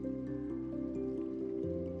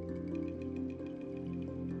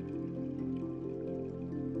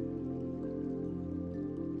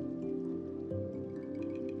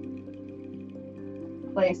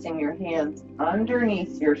 Placing your hands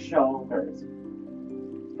underneath your shoulders.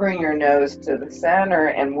 Bring your nose to the center,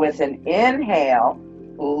 and with an inhale,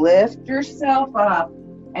 lift yourself up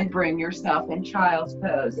and bring yourself in child's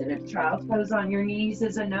pose. And if child's pose on your knees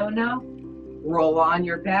is a no-no, roll on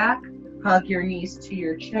your back, hug your knees to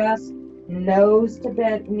your chest, nose to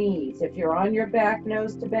bent knees. If you're on your back,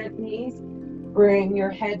 nose to bent knees, bring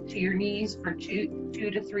your head to your knees for 2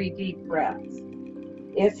 to 3 deep breaths.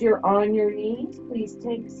 If you're on your knees, please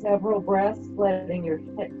take several breaths, letting your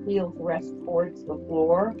heels rest towards the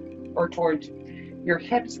floor or towards your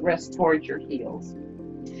hips rest towards your heels.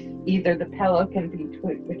 Either the pillow can be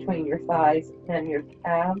between your thighs and your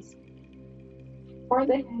calves, or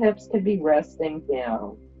the hips can be resting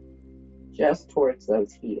down just towards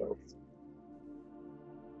those heels.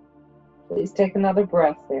 Please take another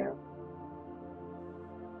breath there.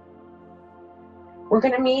 We're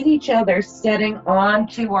going to meet each other sitting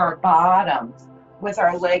onto our bottoms with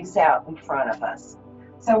our legs out in front of us.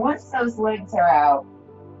 So once those legs are out,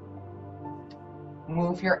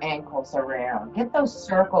 move your ankles around. Get those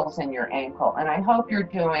circles in your ankle, and I hope you're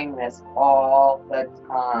doing this all the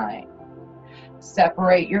time.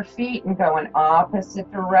 Separate your feet and go in opposite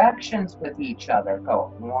directions with each other.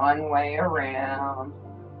 Go one way around,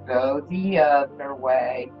 go the other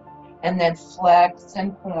way. And then flex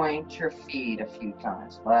and point your feet a few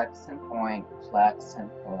times. Flex and point, flex and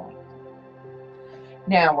point.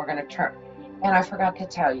 Now we're going to turn. And I forgot to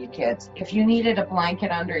tell you, kids, if you needed a blanket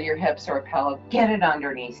under your hips or a pillow, get it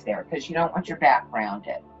underneath there, because you don't want your back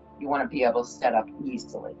rounded. You want to be able to sit up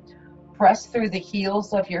easily. Press through the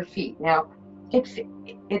heels of your feet. Now,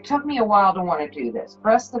 it took me a while to want to do this.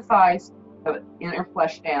 Press the thighs, the inner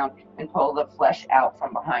flesh down, and pull the flesh out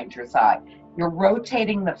from behind your thigh. You're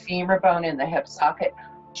rotating the femur bone in the hip socket,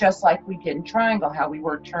 just like we did in triangle, how we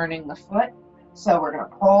were turning the foot. So we're going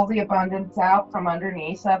to pull the abundance out from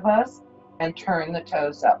underneath of us and turn the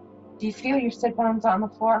toes up. Do you feel your sit bones on the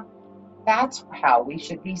floor? That's how we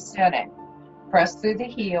should be sitting. Press through the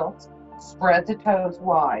heels, spread the toes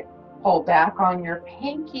wide, pull back on your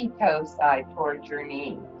pinky toe side towards your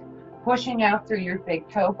knee. Pushing out through your big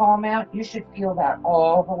toe ball mount, you should feel that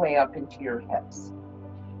all the way up into your hips.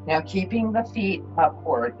 Now keeping the feet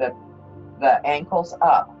upward, the ankles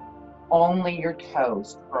up, only your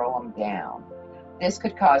toes, curl them down. This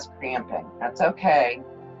could cause cramping. That's okay,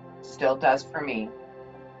 still does for me.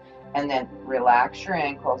 And then relax your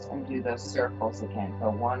ankles and do those circles again. Go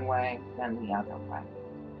one way, then the other way.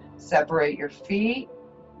 Separate your feet,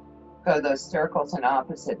 go those circles in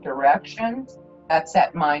opposite directions. That's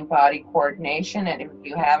that mind-body coordination. And if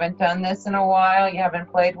you haven't done this in a while, you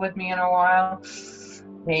haven't played with me in a while,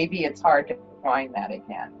 maybe it's hard to find that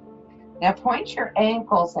again. Now point your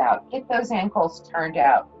ankles out. Get those ankles turned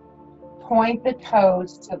out. Point the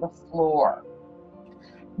toes to the floor.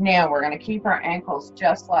 Now we're going to keep our ankles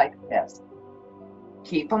just like this.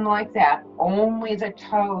 Keep them like that. Only the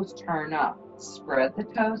toes turn up. Spread the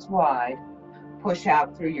toes wide. Push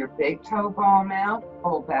out through your big toe ball mount.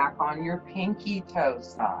 Pull back on your pinky toe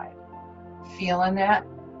side. Feeling that?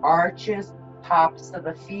 Arches, tops of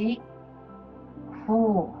the feet.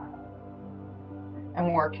 Ooh.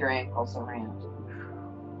 And work your ankles around.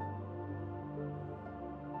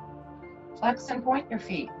 Flex and point your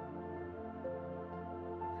feet.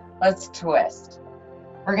 Let's twist.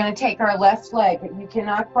 We're going to take our left leg. You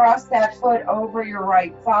cannot cross that foot over your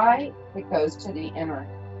right thigh. It goes to the inner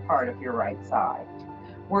part of your right thigh.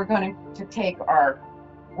 We're going to take our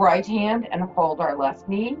right hand and hold our left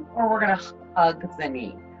knee, or we're going to hug the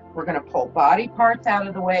knee. We're going to pull body parts out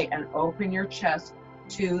of the way and open your chest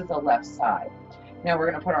to the left side. Now we're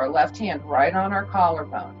going to put our left hand right on our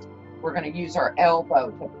collarbones. We're going to use our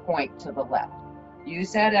elbow to point to the left.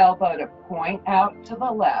 Use that elbow to point out to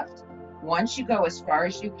the left. Once you go as far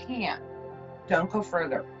as you can, don't go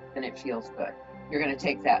further than it feels good. You're going to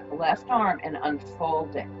take that left arm and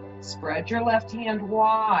unfold it. Spread your left hand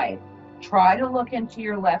wide. Try to look into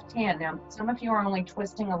your left hand. Now, some of you are only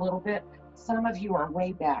twisting a little bit. Some of you are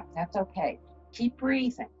way back. That's okay. Keep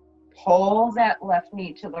breathing. Pull that left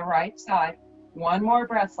knee to the right side. One more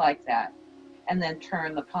breath like that. And then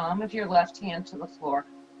turn the palm of your left hand to the floor.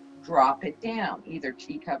 Drop it down, either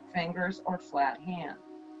teacup fingers or flat hand.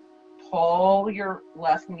 Pull your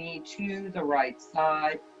left knee to the right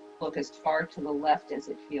side. Look as far to the left as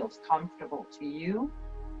it feels comfortable to you.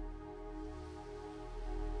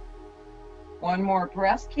 One more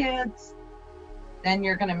breath, kids. Then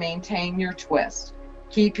you're going to maintain your twist.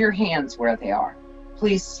 Keep your hands where they are.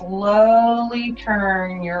 Please slowly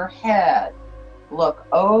turn your head. Look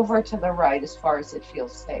over to the right as far as it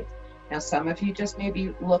feels safe. Now, some of you just may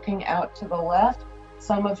be looking out to the left.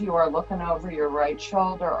 Some of you are looking over your right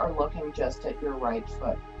shoulder or looking just at your right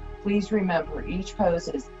foot. Please remember, each pose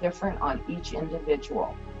is different on each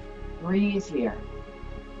individual. Breathe here.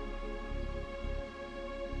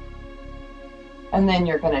 And then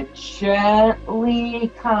you're going to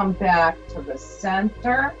gently come back to the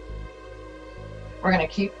center. We're going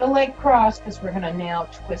to keep the leg crossed because we're going to now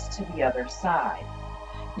twist to the other side.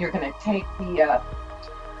 You're going to take the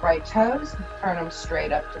right toes, turn them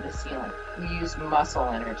straight up to the ceiling. We use muscle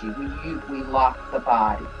energy. We lock the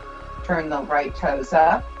body. Turn the right toes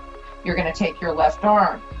up. You're going to take your left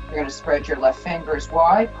arm. You're going to spread your left fingers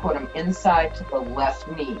wide, put them inside to the left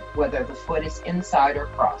knee. Whether the foot is inside or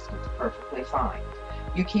crossed, it's perfectly fine.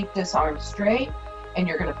 You keep this arm straight, and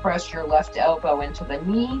you're going to press your left elbow into the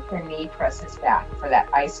knee presses back for that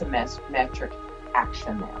isometric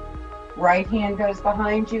action there. Right hand goes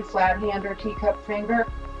behind you, flat hand or teacup finger.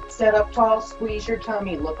 Sit up tall, squeeze your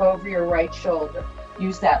tummy, look over your right shoulder.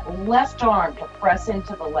 Use that left arm to press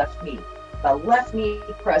into the left knee. The left knee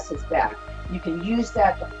presses back. You can use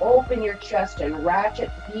that to open your chest and ratchet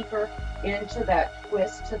deeper into that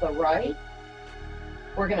twist to the right.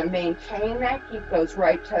 We're going to maintain that, keep those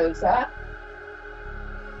right toes up.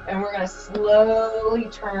 And we're going to slowly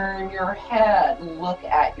turn your head. Look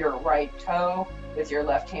at your right toe with your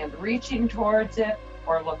left hand reaching towards it,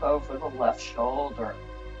 or look over the left shoulder.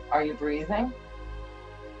 Are you breathing?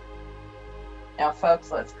 Now,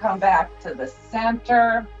 folks, let's come back to the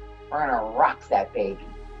center. We're going to rock that baby.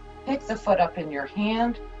 Pick the foot up in your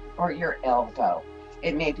hand or your elbow.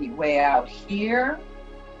 It may be way out here.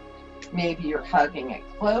 Maybe you're hugging it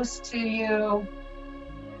close to you.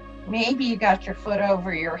 Maybe you got your foot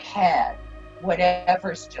over your head.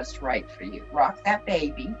 Whatever's just right for you. Rock that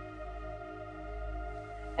baby.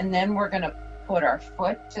 And then we're going to put our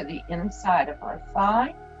foot to the inside of our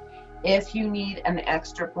thigh. If you need an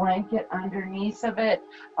extra blanket underneath of it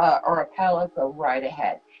or a pillow, go right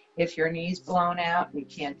ahead. If your knee's blown out and you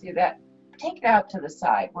can't do that, take it out to the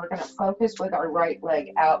side. We're going to focus with our right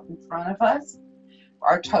leg out in front of us.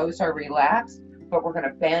 Our toes are relaxed, but we're going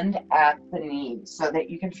to bend at the knees so that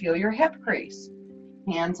you can feel your hip crease.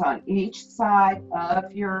 Hands on each side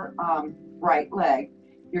of your right leg.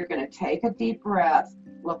 You're going to take a deep breath,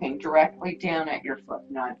 looking directly down at your foot,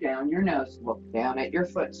 not down your nose. Look down at your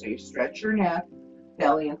foot. So you stretch your neck,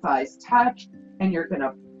 belly and thighs touch, and you're going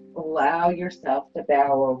to allow yourself to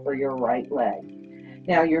bow over your right leg.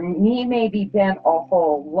 Now your knee may be bent a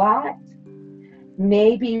whole lot.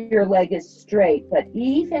 Maybe your leg is straight, but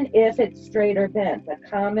even if it's straight or bent, the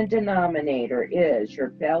common denominator is your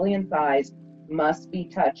belly and thighs must be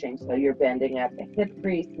touching, so you're bending at the hip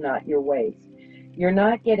crease, not your waist. You're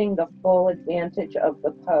not getting the full advantage of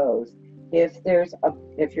the pose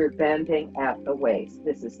if you're bending at the waist.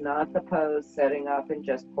 This is not the pose setting up and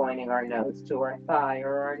just pointing our nose to our thigh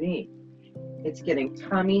or our knee. It's getting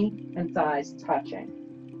tummy and thighs touching.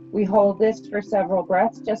 We hold this for several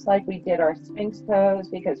breaths, just like we did our Sphinx pose,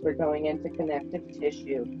 because we're going into connective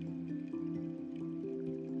tissue.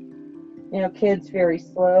 Now, kids, very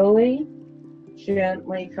slowly,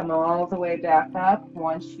 gently come all the way back up.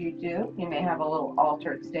 Once you do, you may have a little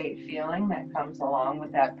altered state feeling that comes along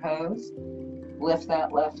with that pose. Lift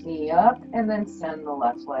that left knee up and then send the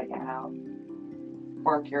left leg out.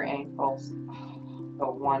 Work your ankles.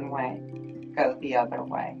 Go one way, go the other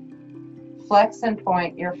way. Flex and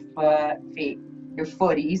point your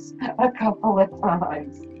footies a couple of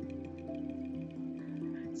times.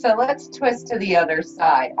 So let's twist to the other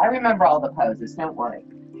side. I remember all the poses, don't worry.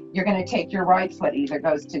 You're going to take your right foot, either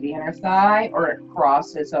goes to the inner thigh or it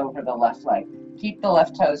crosses over the left leg. Keep the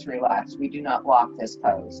left toes relaxed. We do not lock this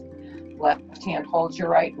pose. Left hand holds your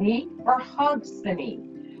right knee or hugs the knee.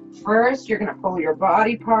 First, you're going to pull your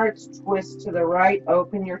body parts, twist to the right,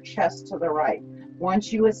 open your chest to the right.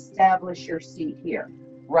 Once you establish your seat here,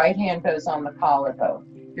 right hand goes on the collarbone.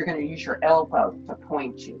 You're going to use your elbow to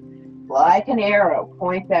point you. Like an arrow,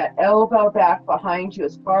 point that elbow back behind you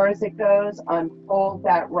as far as it goes. Unfold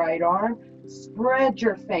that right arm. Spread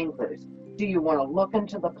your fingers. Do you want to look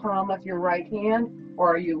into the palm of your right hand,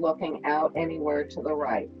 or are you looking out anywhere to the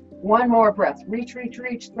right? One more breath. Reach, reach,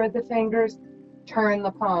 reach. Spread the fingers. Turn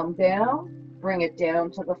the palm down. Bring it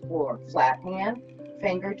down to the floor. Flat hand,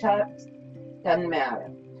 fingertips, doesn't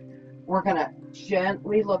matter. We're going to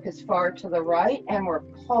gently look as far to the right, and we're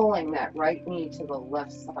pulling that right knee to the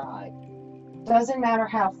left side. Doesn't matter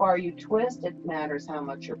how far you twist, it matters how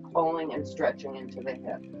much you're pulling and stretching into the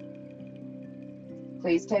hip.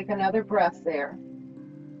 Please take another breath there,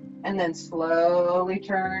 and then slowly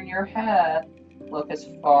turn your head. Look as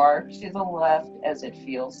far to the left as it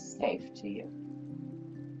feels safe to you.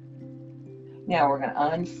 Now we're going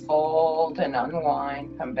to unfold and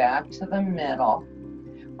unwind, come back to the middle.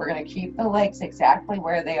 We're going to keep the legs exactly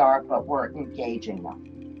where they are, but we're engaging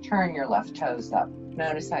them. Turn your left toes up.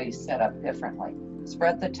 Notice how you set up differently.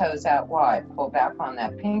 Spread the toes out wide. Pull back on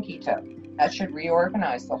that pinky toe. That should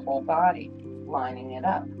reorganize the whole body, lining it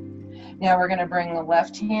up. Now we're going to bring the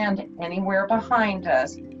left hand anywhere behind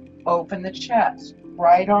us. Open the chest.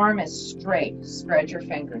 Right arm is straight. Spread your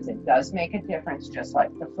fingers. It does make a difference, just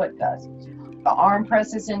like the foot does. The arm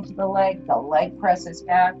presses into the leg presses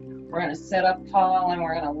back. We're going to sit up tall, and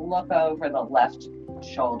we're going to look over the left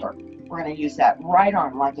shoulder. We're going to use that right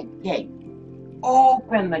arm like a gate.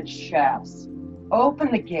 Open the chest.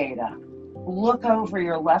 Open the gate up. Look over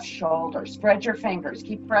your left shoulder. Spread your fingers.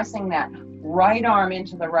 Keep pressing that right arm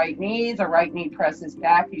into the right knee. The right knee presses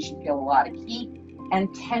back. You should feel a lot of heat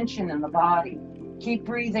and tension in the body. Keep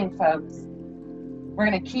breathing, folks. We're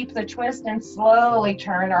going to keep the twist and slowly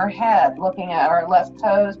turn our head, looking at our left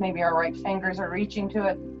toes. Maybe our right fingers are reaching to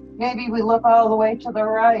it. Maybe we look all the way to the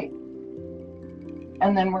right.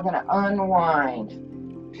 And then we're going to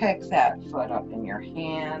unwind. Pick that foot up in your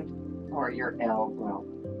hand or your elbow.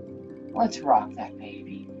 Let's rock that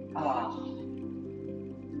baby. Oh.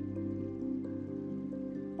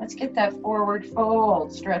 Let's get that forward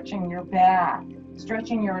fold, stretching your back,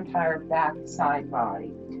 stretching your entire back side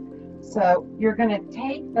body. So you're going to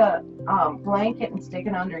take the blanket and stick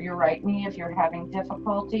it under your right knee if you're having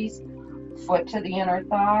difficulties. Foot to the inner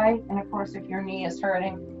thigh. And of course, if your knee is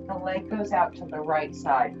hurting, the leg goes out to the right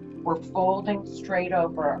side. We're folding straight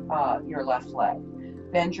over your left leg.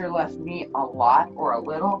 Bend your left knee a lot or a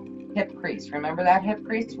little. Hip crease. Remember that hip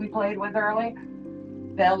crease we played with earlier?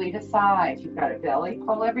 Belly to thigh. If you've got a belly,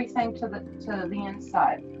 pull everything to the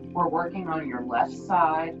inside. We're working on your left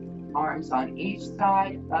side. Arms on each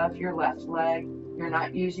side of your left leg. You're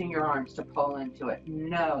not using your arms to pull into it.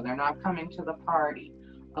 No, they're not coming to the party.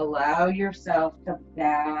 Allow yourself to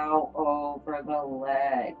bow over the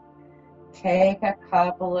leg. Take a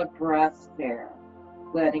couple of breaths there,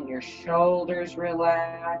 letting your shoulders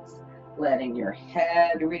relax, letting your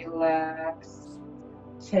head relax.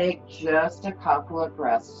 Take just a couple of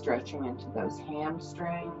breaths, stretching into those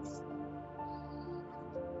hamstrings.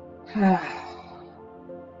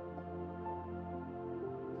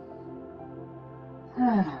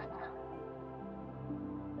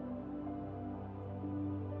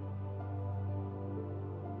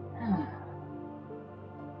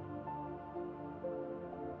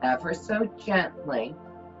 Ever so gently,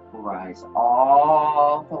 rise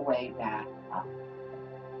all the way back up.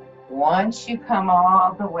 Once you come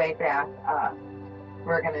all the way back up,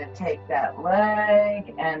 we're going to take that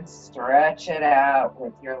leg and stretch it out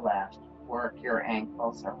with your left. Work your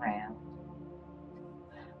ankles around.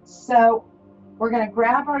 So we're going to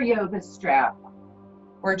grab our yoga strap.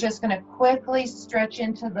 We're just going to quickly stretch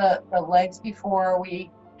into the legs before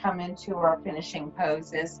we come into our finishing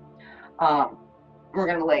poses. We're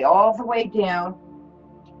going to lay all the way down.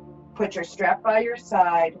 Put your strap by your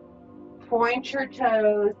side. Point your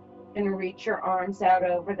toes and reach your arms out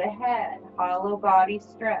over the head. Hollow body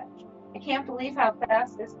stretch. I can't believe how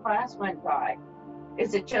fast this class went by.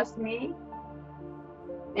 Is it just me?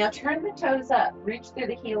 Now turn the toes up. Reach through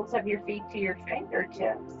the heels of your feet to your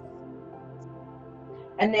fingertips.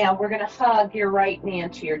 And now we're going to hug your right knee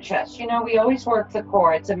into your chest. You know, we always work the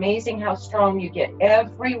core. It's amazing how strong you get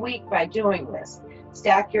every week by doing this.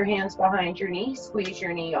 Stack your hands behind your knee. Squeeze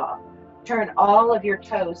your knee off. Turn all of your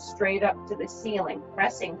toes straight up to the ceiling,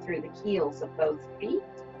 pressing through the heels of both feet.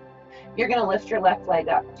 You're going to lift your left leg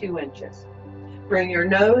up 2 inches. Bring your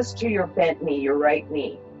nose to your bent knee, your right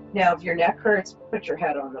knee. Now, if your neck hurts, put your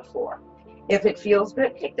head on the floor. If it feels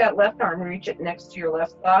good, take that left arm, reach it next to your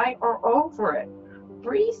left thigh or over it.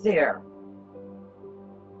 Breathe there.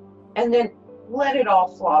 And then let it all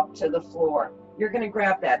flop to the floor. You're going to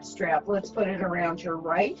grab that strap. Let's put it around your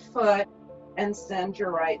right foot and send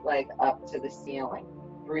your right leg up to the ceiling.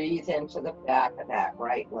 Breathe into the back of that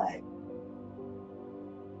right leg.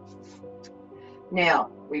 Now,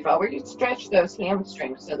 we've already stretched those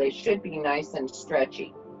hamstrings, so they should be nice and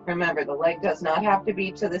stretchy. Remember, the leg does not have to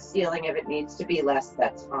be to the ceiling. If it needs to be less,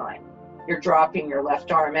 that's fine. You're dropping your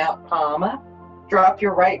left arm out, palm up. Drop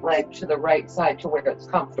your right leg to the right side to where it's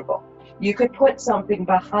comfortable. You could put something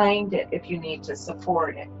behind it if you need to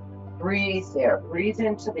support it. Breathe there. Breathe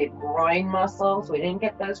into the groin muscles. We didn't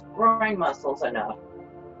get those groin muscles enough.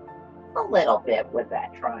 A little bit with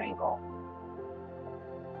that triangle.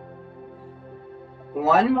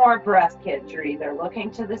 One more breath, kids. You're either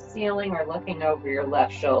looking to the ceiling or looking over your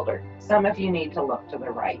left shoulder. Some of you need to look to the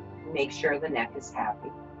right. Make sure the neck is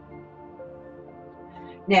happy.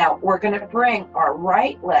 Now, we're going to bring our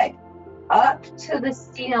right leg up to the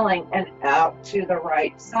ceiling and out to the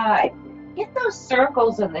right side. Get those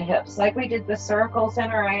circles in the hips, like we did the circles in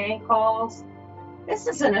our ankles. This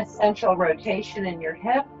is an essential rotation in your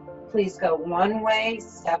hip. Please go one way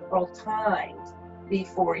several times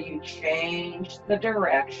before you change the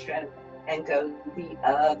direction and go the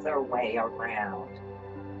other way around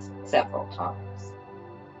several times.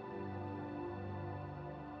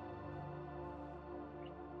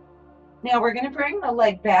 Now we're going to bring the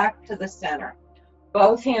leg back to the center.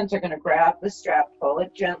 Both hands are going to grab the strap, pull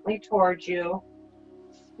it gently towards you.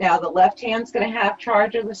 Now the left hand's going to have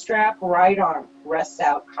charge of the strap, right arm rests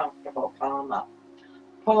out comfortable, palm up.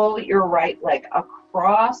 Pull your right leg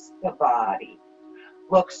across the body.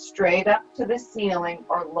 Look straight up to the ceiling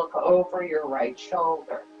or look over your right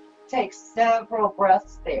shoulder. Take several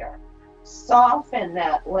breaths there. Soften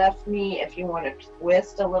that left knee if you want to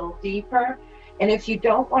twist a little deeper. And if you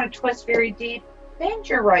don't want to twist very deep, bend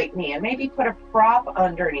your right knee and maybe put a prop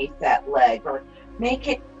underneath that leg or make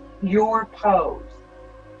it your pose.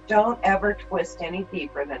 Don't ever twist any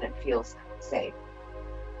deeper than it feels safe.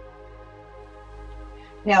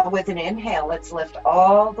 Now with an inhale, let's lift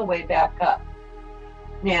all the way back up.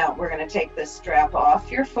 Now we're going to take the strap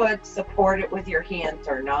off your foot, support it with your hands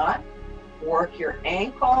or not, work your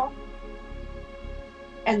ankle,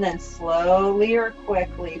 and then slowly or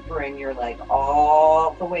quickly bring your leg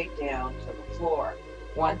all the way down to the floor.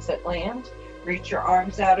 Once it lands, reach your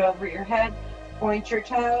arms out over your head, point your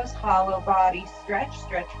toes, hollow body stretch,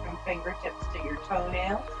 stretch from fingertips to your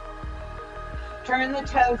toenails. Turn the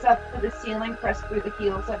toes up to the ceiling, press through the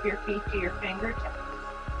heels of your feet to your fingertips.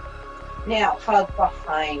 Now hug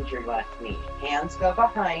behind your left knee. Hands go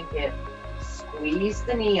behind it. Squeeze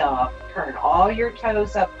the knee off. Turn all your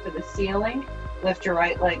toes up to the ceiling. Lift your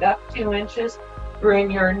right leg up 2 inches.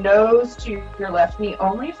 Bring your nose to your left knee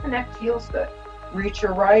only if the neck feels good. Reach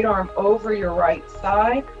your right arm over your right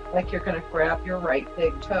thigh like you're going to grab your right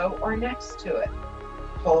big toe or next to it.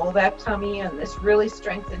 Pull that tummy in. This really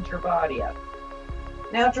strengthens your body up.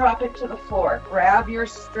 Now drop it to the floor. Grab your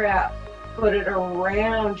strap. Put it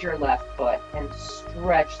around your left foot and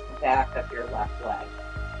stretch the back of your left leg.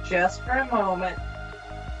 Just for a moment.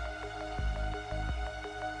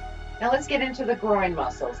 Now let's get into the groin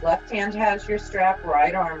muscles. Left hand has your strap,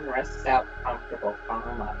 right arm rests out comfortable,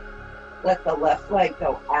 palm up. Let the left leg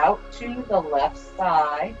go out to the left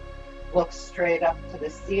side. Look straight up to the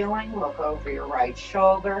ceiling. Look over your right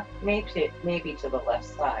shoulder, maybe to the left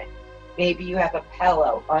side. Maybe you have a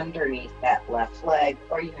pillow underneath that left leg,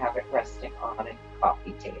 or you have it resting on a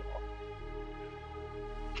coffee table.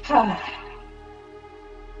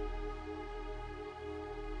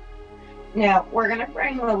 Now, we're going to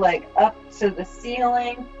bring the leg up to the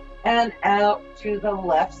ceiling and out to the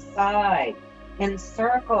left side in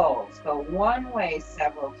circles. Go one way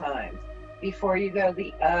several times before you go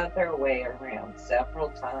the other way around several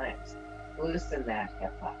times. Loosen that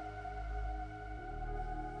hip up.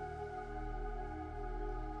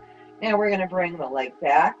 Now we're going to bring the leg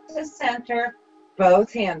back to center.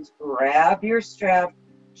 Both hands grab your strap.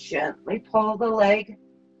 Gently pull the leg.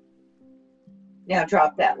 Now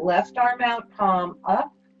drop that left arm out, palm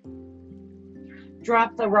up.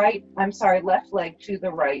 Drop the left leg to the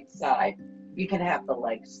right side. You can have the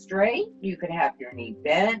leg straight. You can have your knee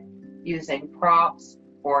bent using props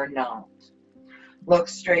or not. Look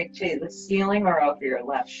straight to the ceiling or over your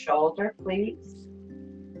left shoulder, please.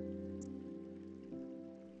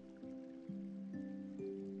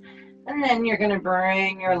 And then you're going to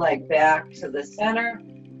bring your leg back to the center.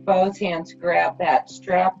 Both hands grab that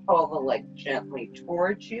strap, pull the leg gently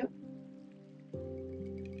towards you.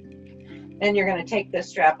 And you're going to take this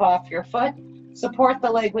strap off your foot. Support the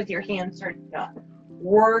leg with your hands or not.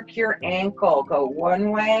 Work your ankle. Go one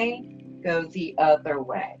way, go the other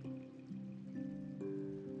way.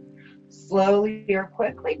 Slowly or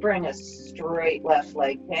quickly bring a straight left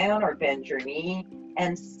leg down or bend your knee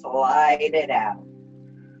and slide it out.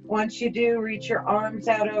 Once you do, reach your arms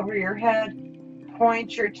out over your head,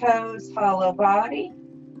 point your toes, hollow body.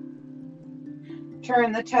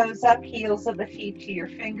 Turn the toes up, heels of the feet to your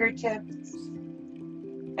fingertips.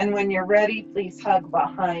 And when you're ready, please hug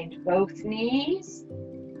behind both knees.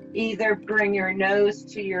 Either bring your nose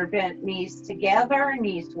to your bent knees together,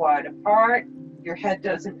 knees wide apart. Your head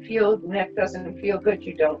doesn't feel, neck doesn't feel good,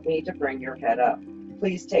 you don't need to bring your head up.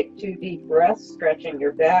 Please take 2 deep breaths, stretching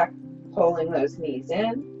your back, pulling those knees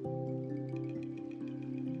in.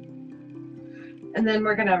 And then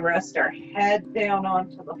we're going to rest our head down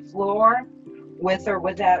onto the floor with or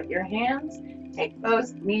without your hands. Take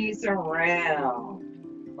those knees around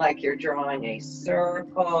like you're drawing a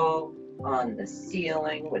circle on the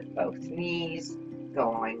ceiling with both knees,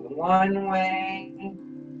 going one way,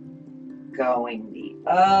 going the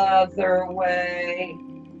other way,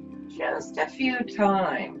 just a few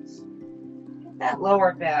times. Get that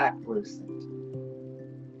lower back loosened.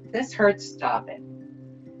 If this hurts, stop it.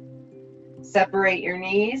 Separate your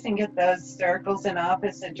knees and get those circles in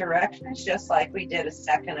opposite directions, just like we did a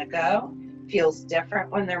second ago. Feels different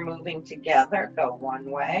when they're moving together. Go one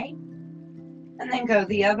way and then go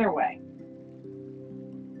the other way.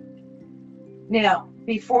 Now,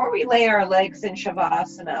 before we lay our legs in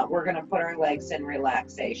Shavasana, we're going to put our legs in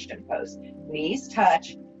relaxation pose. Knees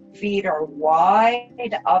touch, feet are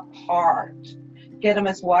wide apart. Get them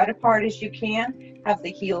as wide apart as you can. Have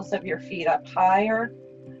the heels of your feet up higher.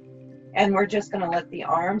 And we're just going to let the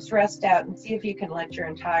arms rest out and see if you can let your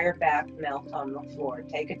entire back melt on the floor.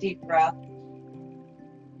 Take a deep breath.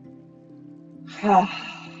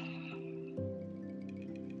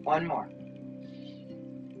 One more.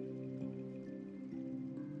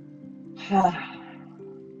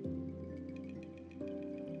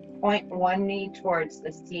 Point one knee towards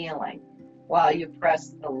the ceiling while you press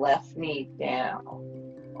the left knee down,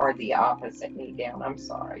 or the opposite knee down, I'm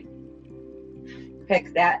sorry.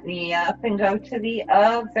 Pick that knee up and go to the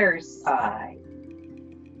other side.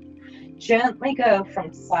 Gently go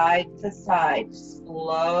from side to side,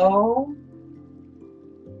 slow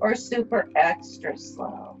or super extra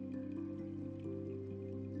slow.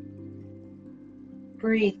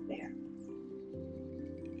 Breathe there.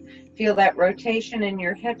 Feel that rotation in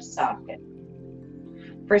your hip socket.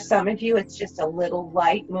 For some of you, it's just a little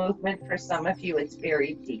light movement. For some of you, it's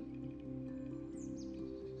very deep.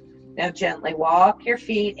 Now gently walk your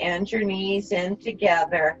feet and your knees in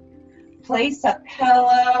together. Place a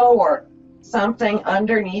pillow or something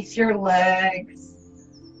underneath your legs.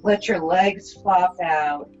 Let your legs flop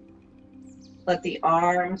out. Let the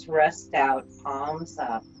arms rest out, palms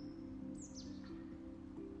up.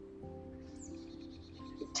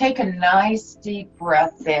 Take a nice deep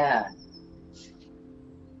breath in.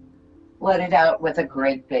 Let it out with a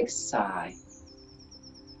great big sigh.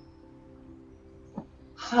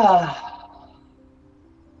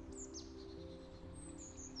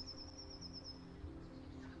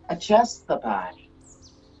 Adjust the body.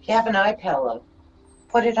 If you have an eye pillow,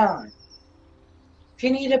 put it on. If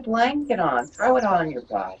you need a blanket on, throw it on your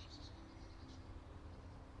body.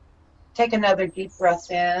 Take another deep breath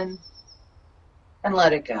in and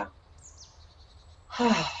let it go.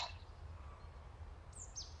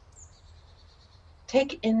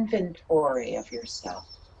 Take inventory of yourself.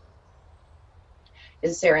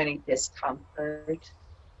 Is there any discomfort,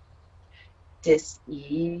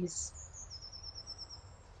 dis-ease?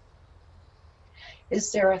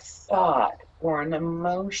 Is there a thought or an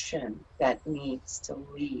emotion that needs to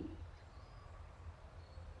leave?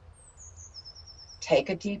 Take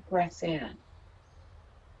a deep breath in.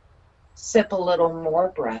 Sip a little more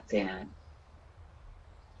breath in.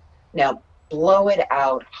 Now blow it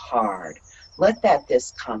out hard. Let that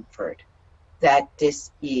discomfort, that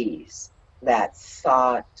dis-ease, that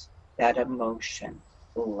thought, that emotion,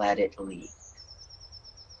 let it leave.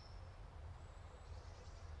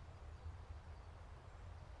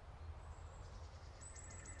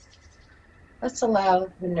 Let's allow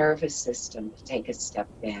the nervous system to take a step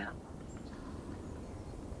down.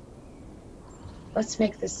 Let's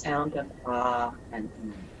make the sound of ah and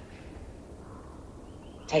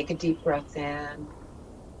Take a deep breath in.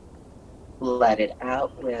 Let it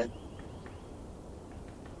out with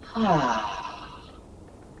ah.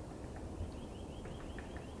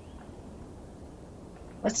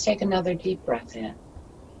 Let's take another deep breath in.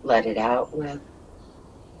 Let it out with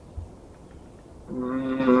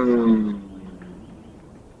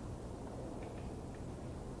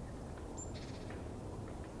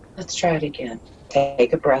Let's try it again.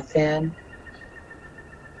 Take a breath in.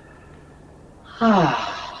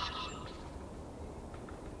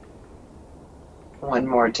 One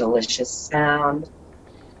more delicious sound.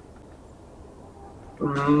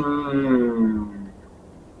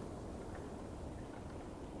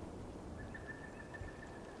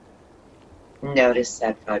 Notice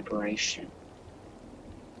that vibration.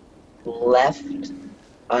 Left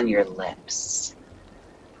on your lips.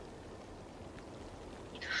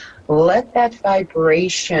 Let that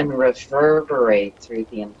vibration reverberate through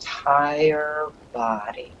the entire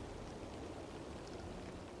body.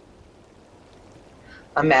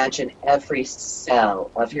 Imagine every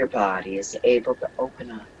cell of your body is able to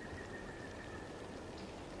open up.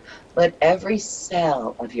 Let every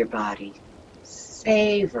cell of your body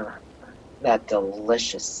savor that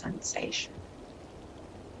delicious sensation.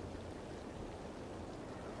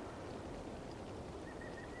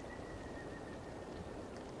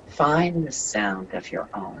 Find the sound of your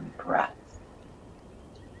own breath.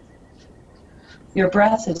 Your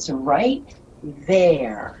breath is right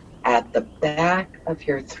there at the back of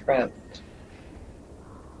your throat.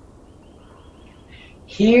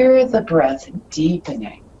 Hear the breath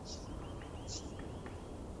deepening.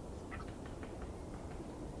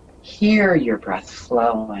 Hear your breath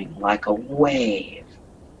flowing like a wave,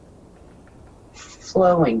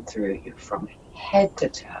 flowing through you from head to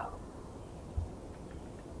toe.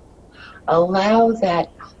 Allow that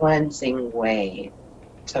cleansing wave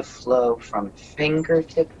to flow from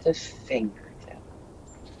fingertip to fingertip.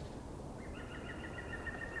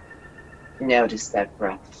 Notice that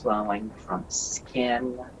breath flowing from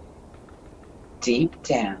skin deep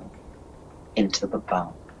down into the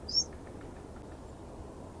bones.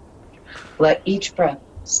 Let each breath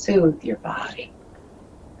soothe your body.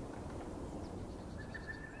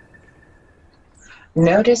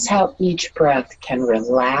 Notice how each breath can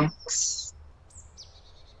relax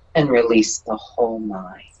and release the whole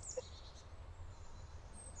mind.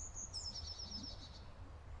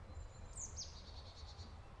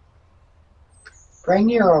 Bring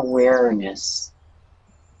your awareness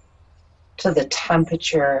to the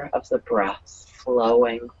temperature of the breath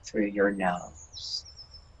flowing through your nose.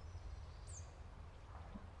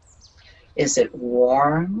 Is it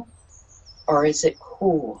warm or is it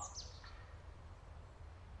cool?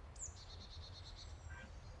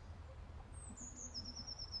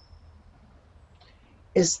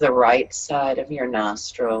 Is the right side of your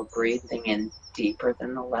nostril breathing in deeper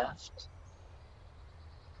than the left?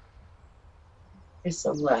 Is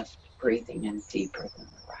the left breathing in deeper than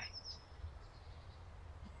the right?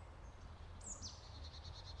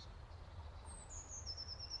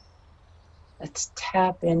 Let's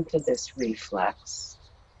tap into this reflex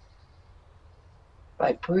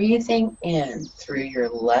by breathing in through your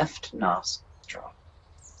left nostril.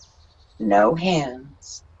 No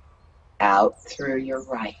hands, out through your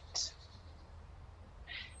right.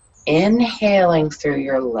 Inhaling through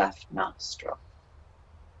your left nostril.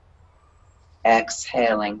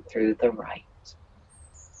 Exhaling through the right.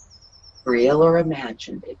 Real or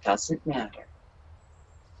imagined, it doesn't matter.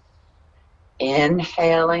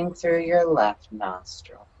 Inhaling through your left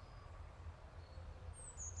nostril.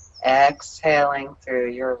 Exhaling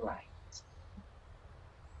through your right.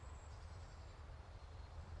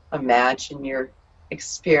 Imagine you're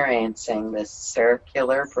experiencing this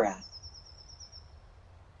circular breath.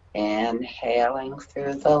 Inhaling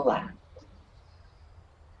through the left.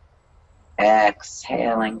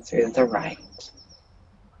 Exhaling through the right.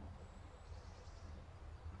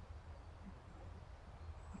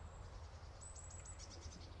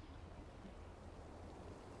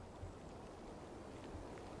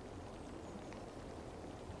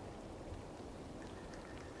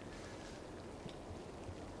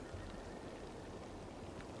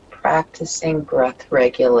 Practicing breath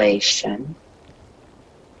regulation.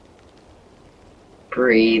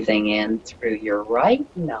 Breathing in through your right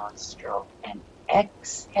nostril and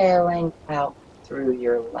exhaling out through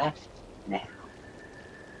your left now.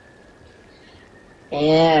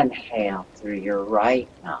 Inhale through your right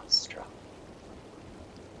nostril.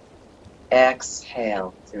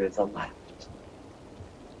 Exhale through the left.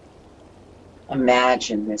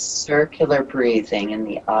 Imagine this circular breathing in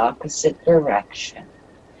the opposite direction.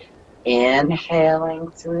 Inhaling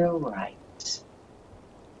through right.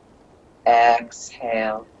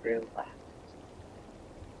 Exhale through left.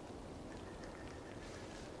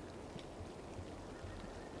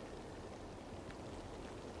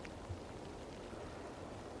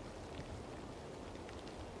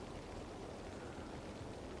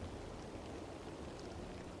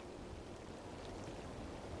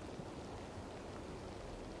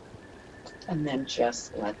 And then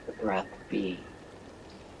just let the breath be.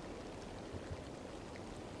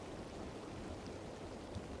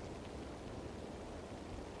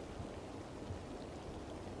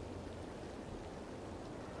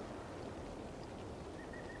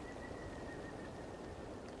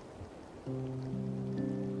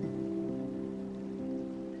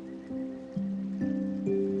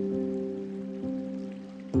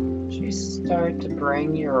 Just start to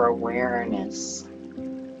bring your awareness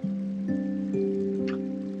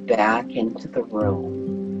back into the room,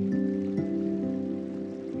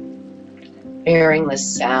 hearing the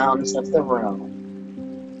sounds of the room,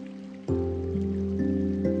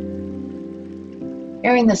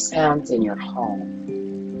 hearing the sounds in your home.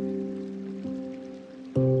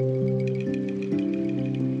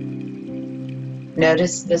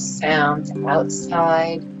 Notice the sounds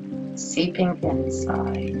outside, seeping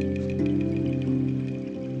inside.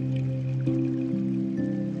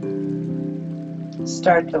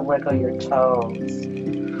 Start to wiggle your toes,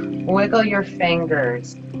 wiggle your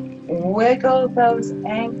fingers, wiggle those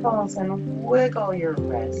ankles and wiggle your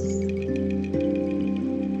wrists.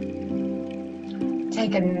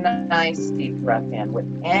 Take a nice deep breath in with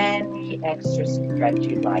any extra stretch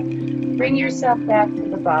you'd like. Bring yourself back to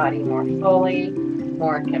the body more fully,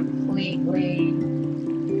 more completely.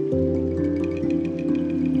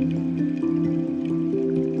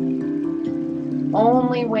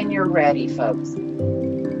 Only when you're ready, folks.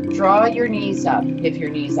 Draw your knees up. Give your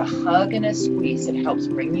knees a hug and a squeeze. It helps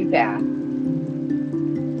bring you back.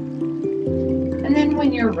 And then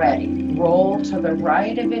when you're ready, roll to the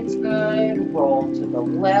right if it's good, roll to the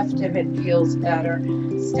left if it feels better.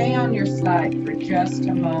 Stay on your side for just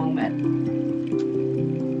a moment.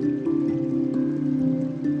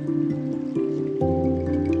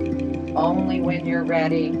 Only when you're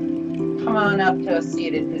ready, come on up to a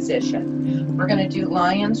seated position. We're going to do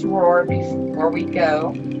lion's roar before we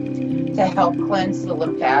go to help cleanse the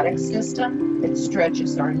lymphatic system. It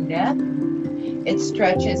stretches our neck. It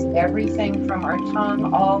stretches everything from our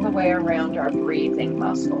tongue all the way around our breathing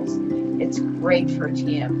muscles. It's great for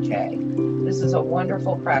TMJ. This is a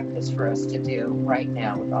wonderful practice for us to do right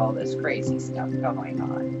now with all this crazy stuff going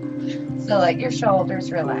on. So let your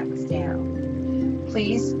shoulders relax down.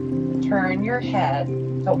 Please turn your head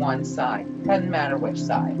to one side. Doesn't matter which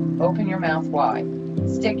side. Open your mouth wide.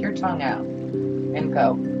 Stick your tongue out and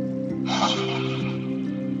go.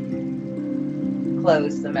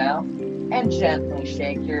 Close the mouth and gently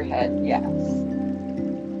shake your head yes.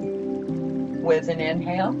 With an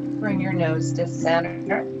inhale, bring your nose to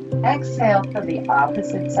center. Exhale to the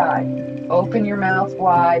opposite side. Open your mouth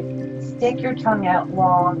wide, stick your tongue out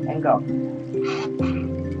long and go.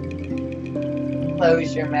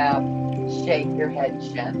 Close your mouth, shake your head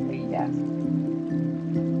gently yes.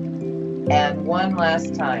 And one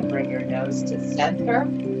last time, bring your nose to center.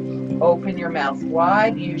 Open your mouth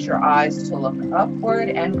wide, use your eyes to look upward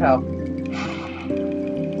and go.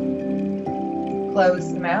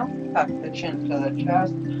 Close the mouth, tuck the chin to the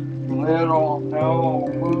chest, little no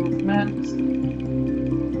movement.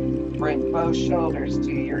 Bring both shoulders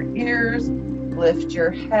to your ears, lift your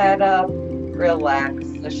head up, relax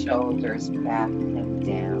the shoulders back and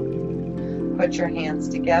down. Put your hands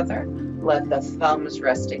together, let the thumbs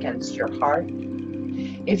rest against your heart.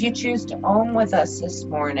 If you choose to Om with us this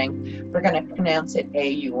morning, we're going to pronounce it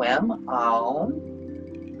A-U-M,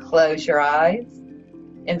 Om. Close your eyes.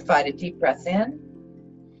 Invite a deep breath in.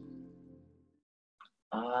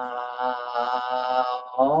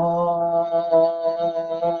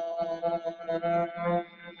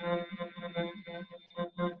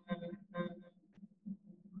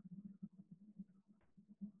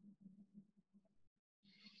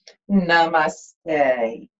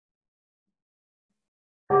 Namaste.